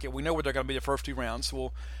bracket. We know where they're going to be the first two rounds.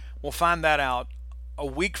 So we'll find that out a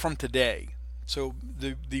week from today. So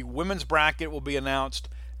the women's bracket will be announced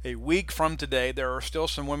a week from today. There are still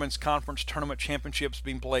some women's conference tournament championships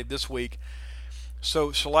being played this week.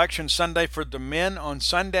 So selection Sunday for the men on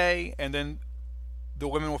Sunday, and then the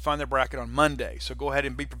women will find their bracket on Monday. So go ahead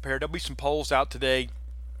and be prepared. There'll be some polls out today.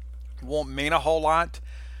 It won't mean a whole lot,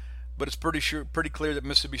 but it's pretty clear that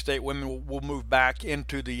Mississippi State women will move back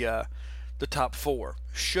into the top four.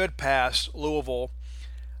 Should pass Louisville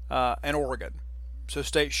and Oregon. So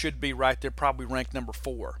State should be right there, probably ranked number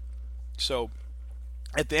 4. So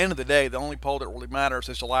at the end of the day, the only poll that really matters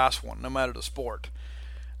is the last one, no matter the sport.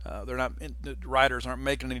 The writers aren't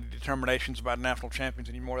making any determinations about national champions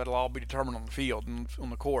anymore. That'll all be determined on the field and on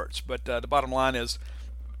the courts. But the bottom line is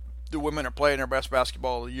the women are playing their best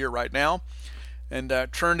basketball of the year right now and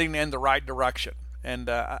trending in the right direction. And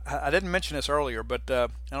I didn't mention this earlier, but I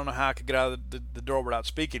don't know how I could get out of the door without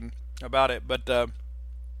speaking about it. But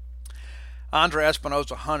Andre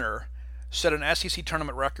Espinoza-Hunter set an SEC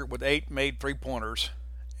tournament record with 8 made three-pointers.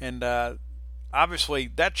 And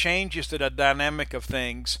obviously, that changes the dynamic of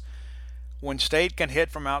things. When State can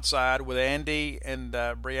hit from outside with Andy and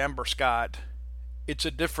Breamber Scott, it's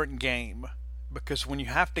a different game. Because when you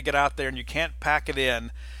have to get out there and you can't pack it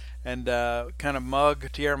in and kind of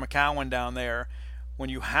mug Tierra McCowan down there, when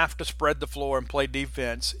you have to spread the floor and play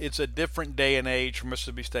defense, it's a different day and age for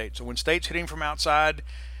Mississippi State. So when State's hitting from outside,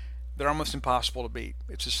 they're almost impossible to beat.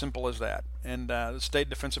 It's as simple as that. And the State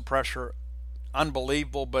defensive pressure,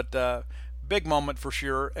 unbelievable, but big moment for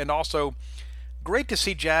sure. And also great to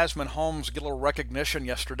see Jasmine Holmes get a little recognition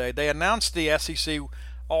yesterday. They announced the SEC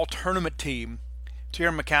All-Tournament team.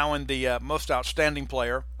 Tierra McCowan, the most outstanding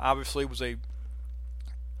player, obviously was a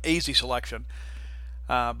easy selection.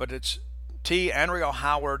 But it's Andrea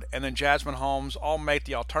Howard and then Jasmine Holmes all make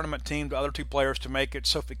the All-Tournament team. The other two players to make it,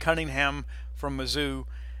 Sophie Cunningham from Mizzou,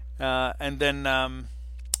 and then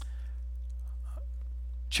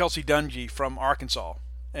Chelsea Dungy from Arkansas.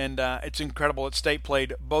 And it's incredible that State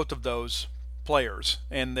played both of those players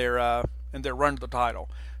in their run to the title.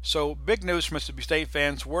 So big news for Mississippi State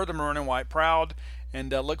fans. Wear the maroon and white proud,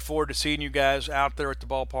 and look forward to seeing you guys out there at the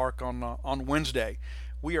ballpark on Wednesday.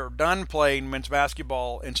 We are done playing men's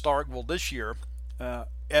basketball in Starkville this year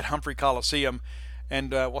at Humphrey Coliseum,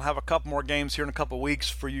 and we'll have a couple more games here in a couple of weeks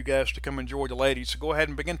for you guys to come enjoy the ladies. So go ahead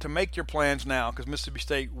and begin to make your plans now, because Mississippi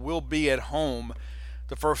State will be at home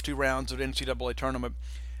the first 2 rounds of the NCAA tournament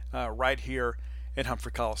right here at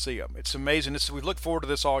Humphrey Coliseum. It's amazing. We've looked forward to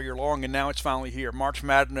this all year long, and now it's finally here. March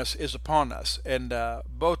Madness is upon us, and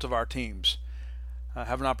both of our teams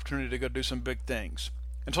have an opportunity to go do some big things.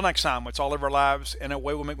 Until next time, it's all of our lives, and a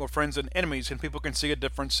way we'll make more friends and enemies, and people can see a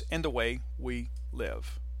difference in the way we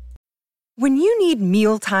live. When you need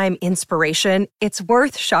mealtime inspiration, it's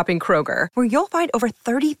worth shopping Kroger, where you'll find over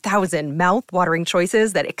 30,000 mouth-watering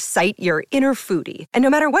choices that excite your inner foodie. And no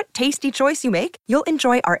matter what tasty choice you make, you'll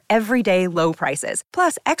enjoy our everyday low prices,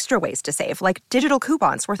 plus extra ways to save, like digital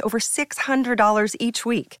coupons worth over $600 each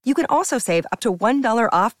week. You can also save up to $1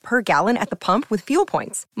 off per gallon at the pump with fuel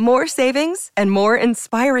points. More savings and more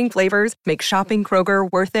inspiring flavors make shopping Kroger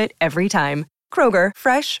worth it every time. Kroger,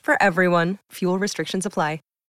 fresh for everyone. Fuel restrictions apply.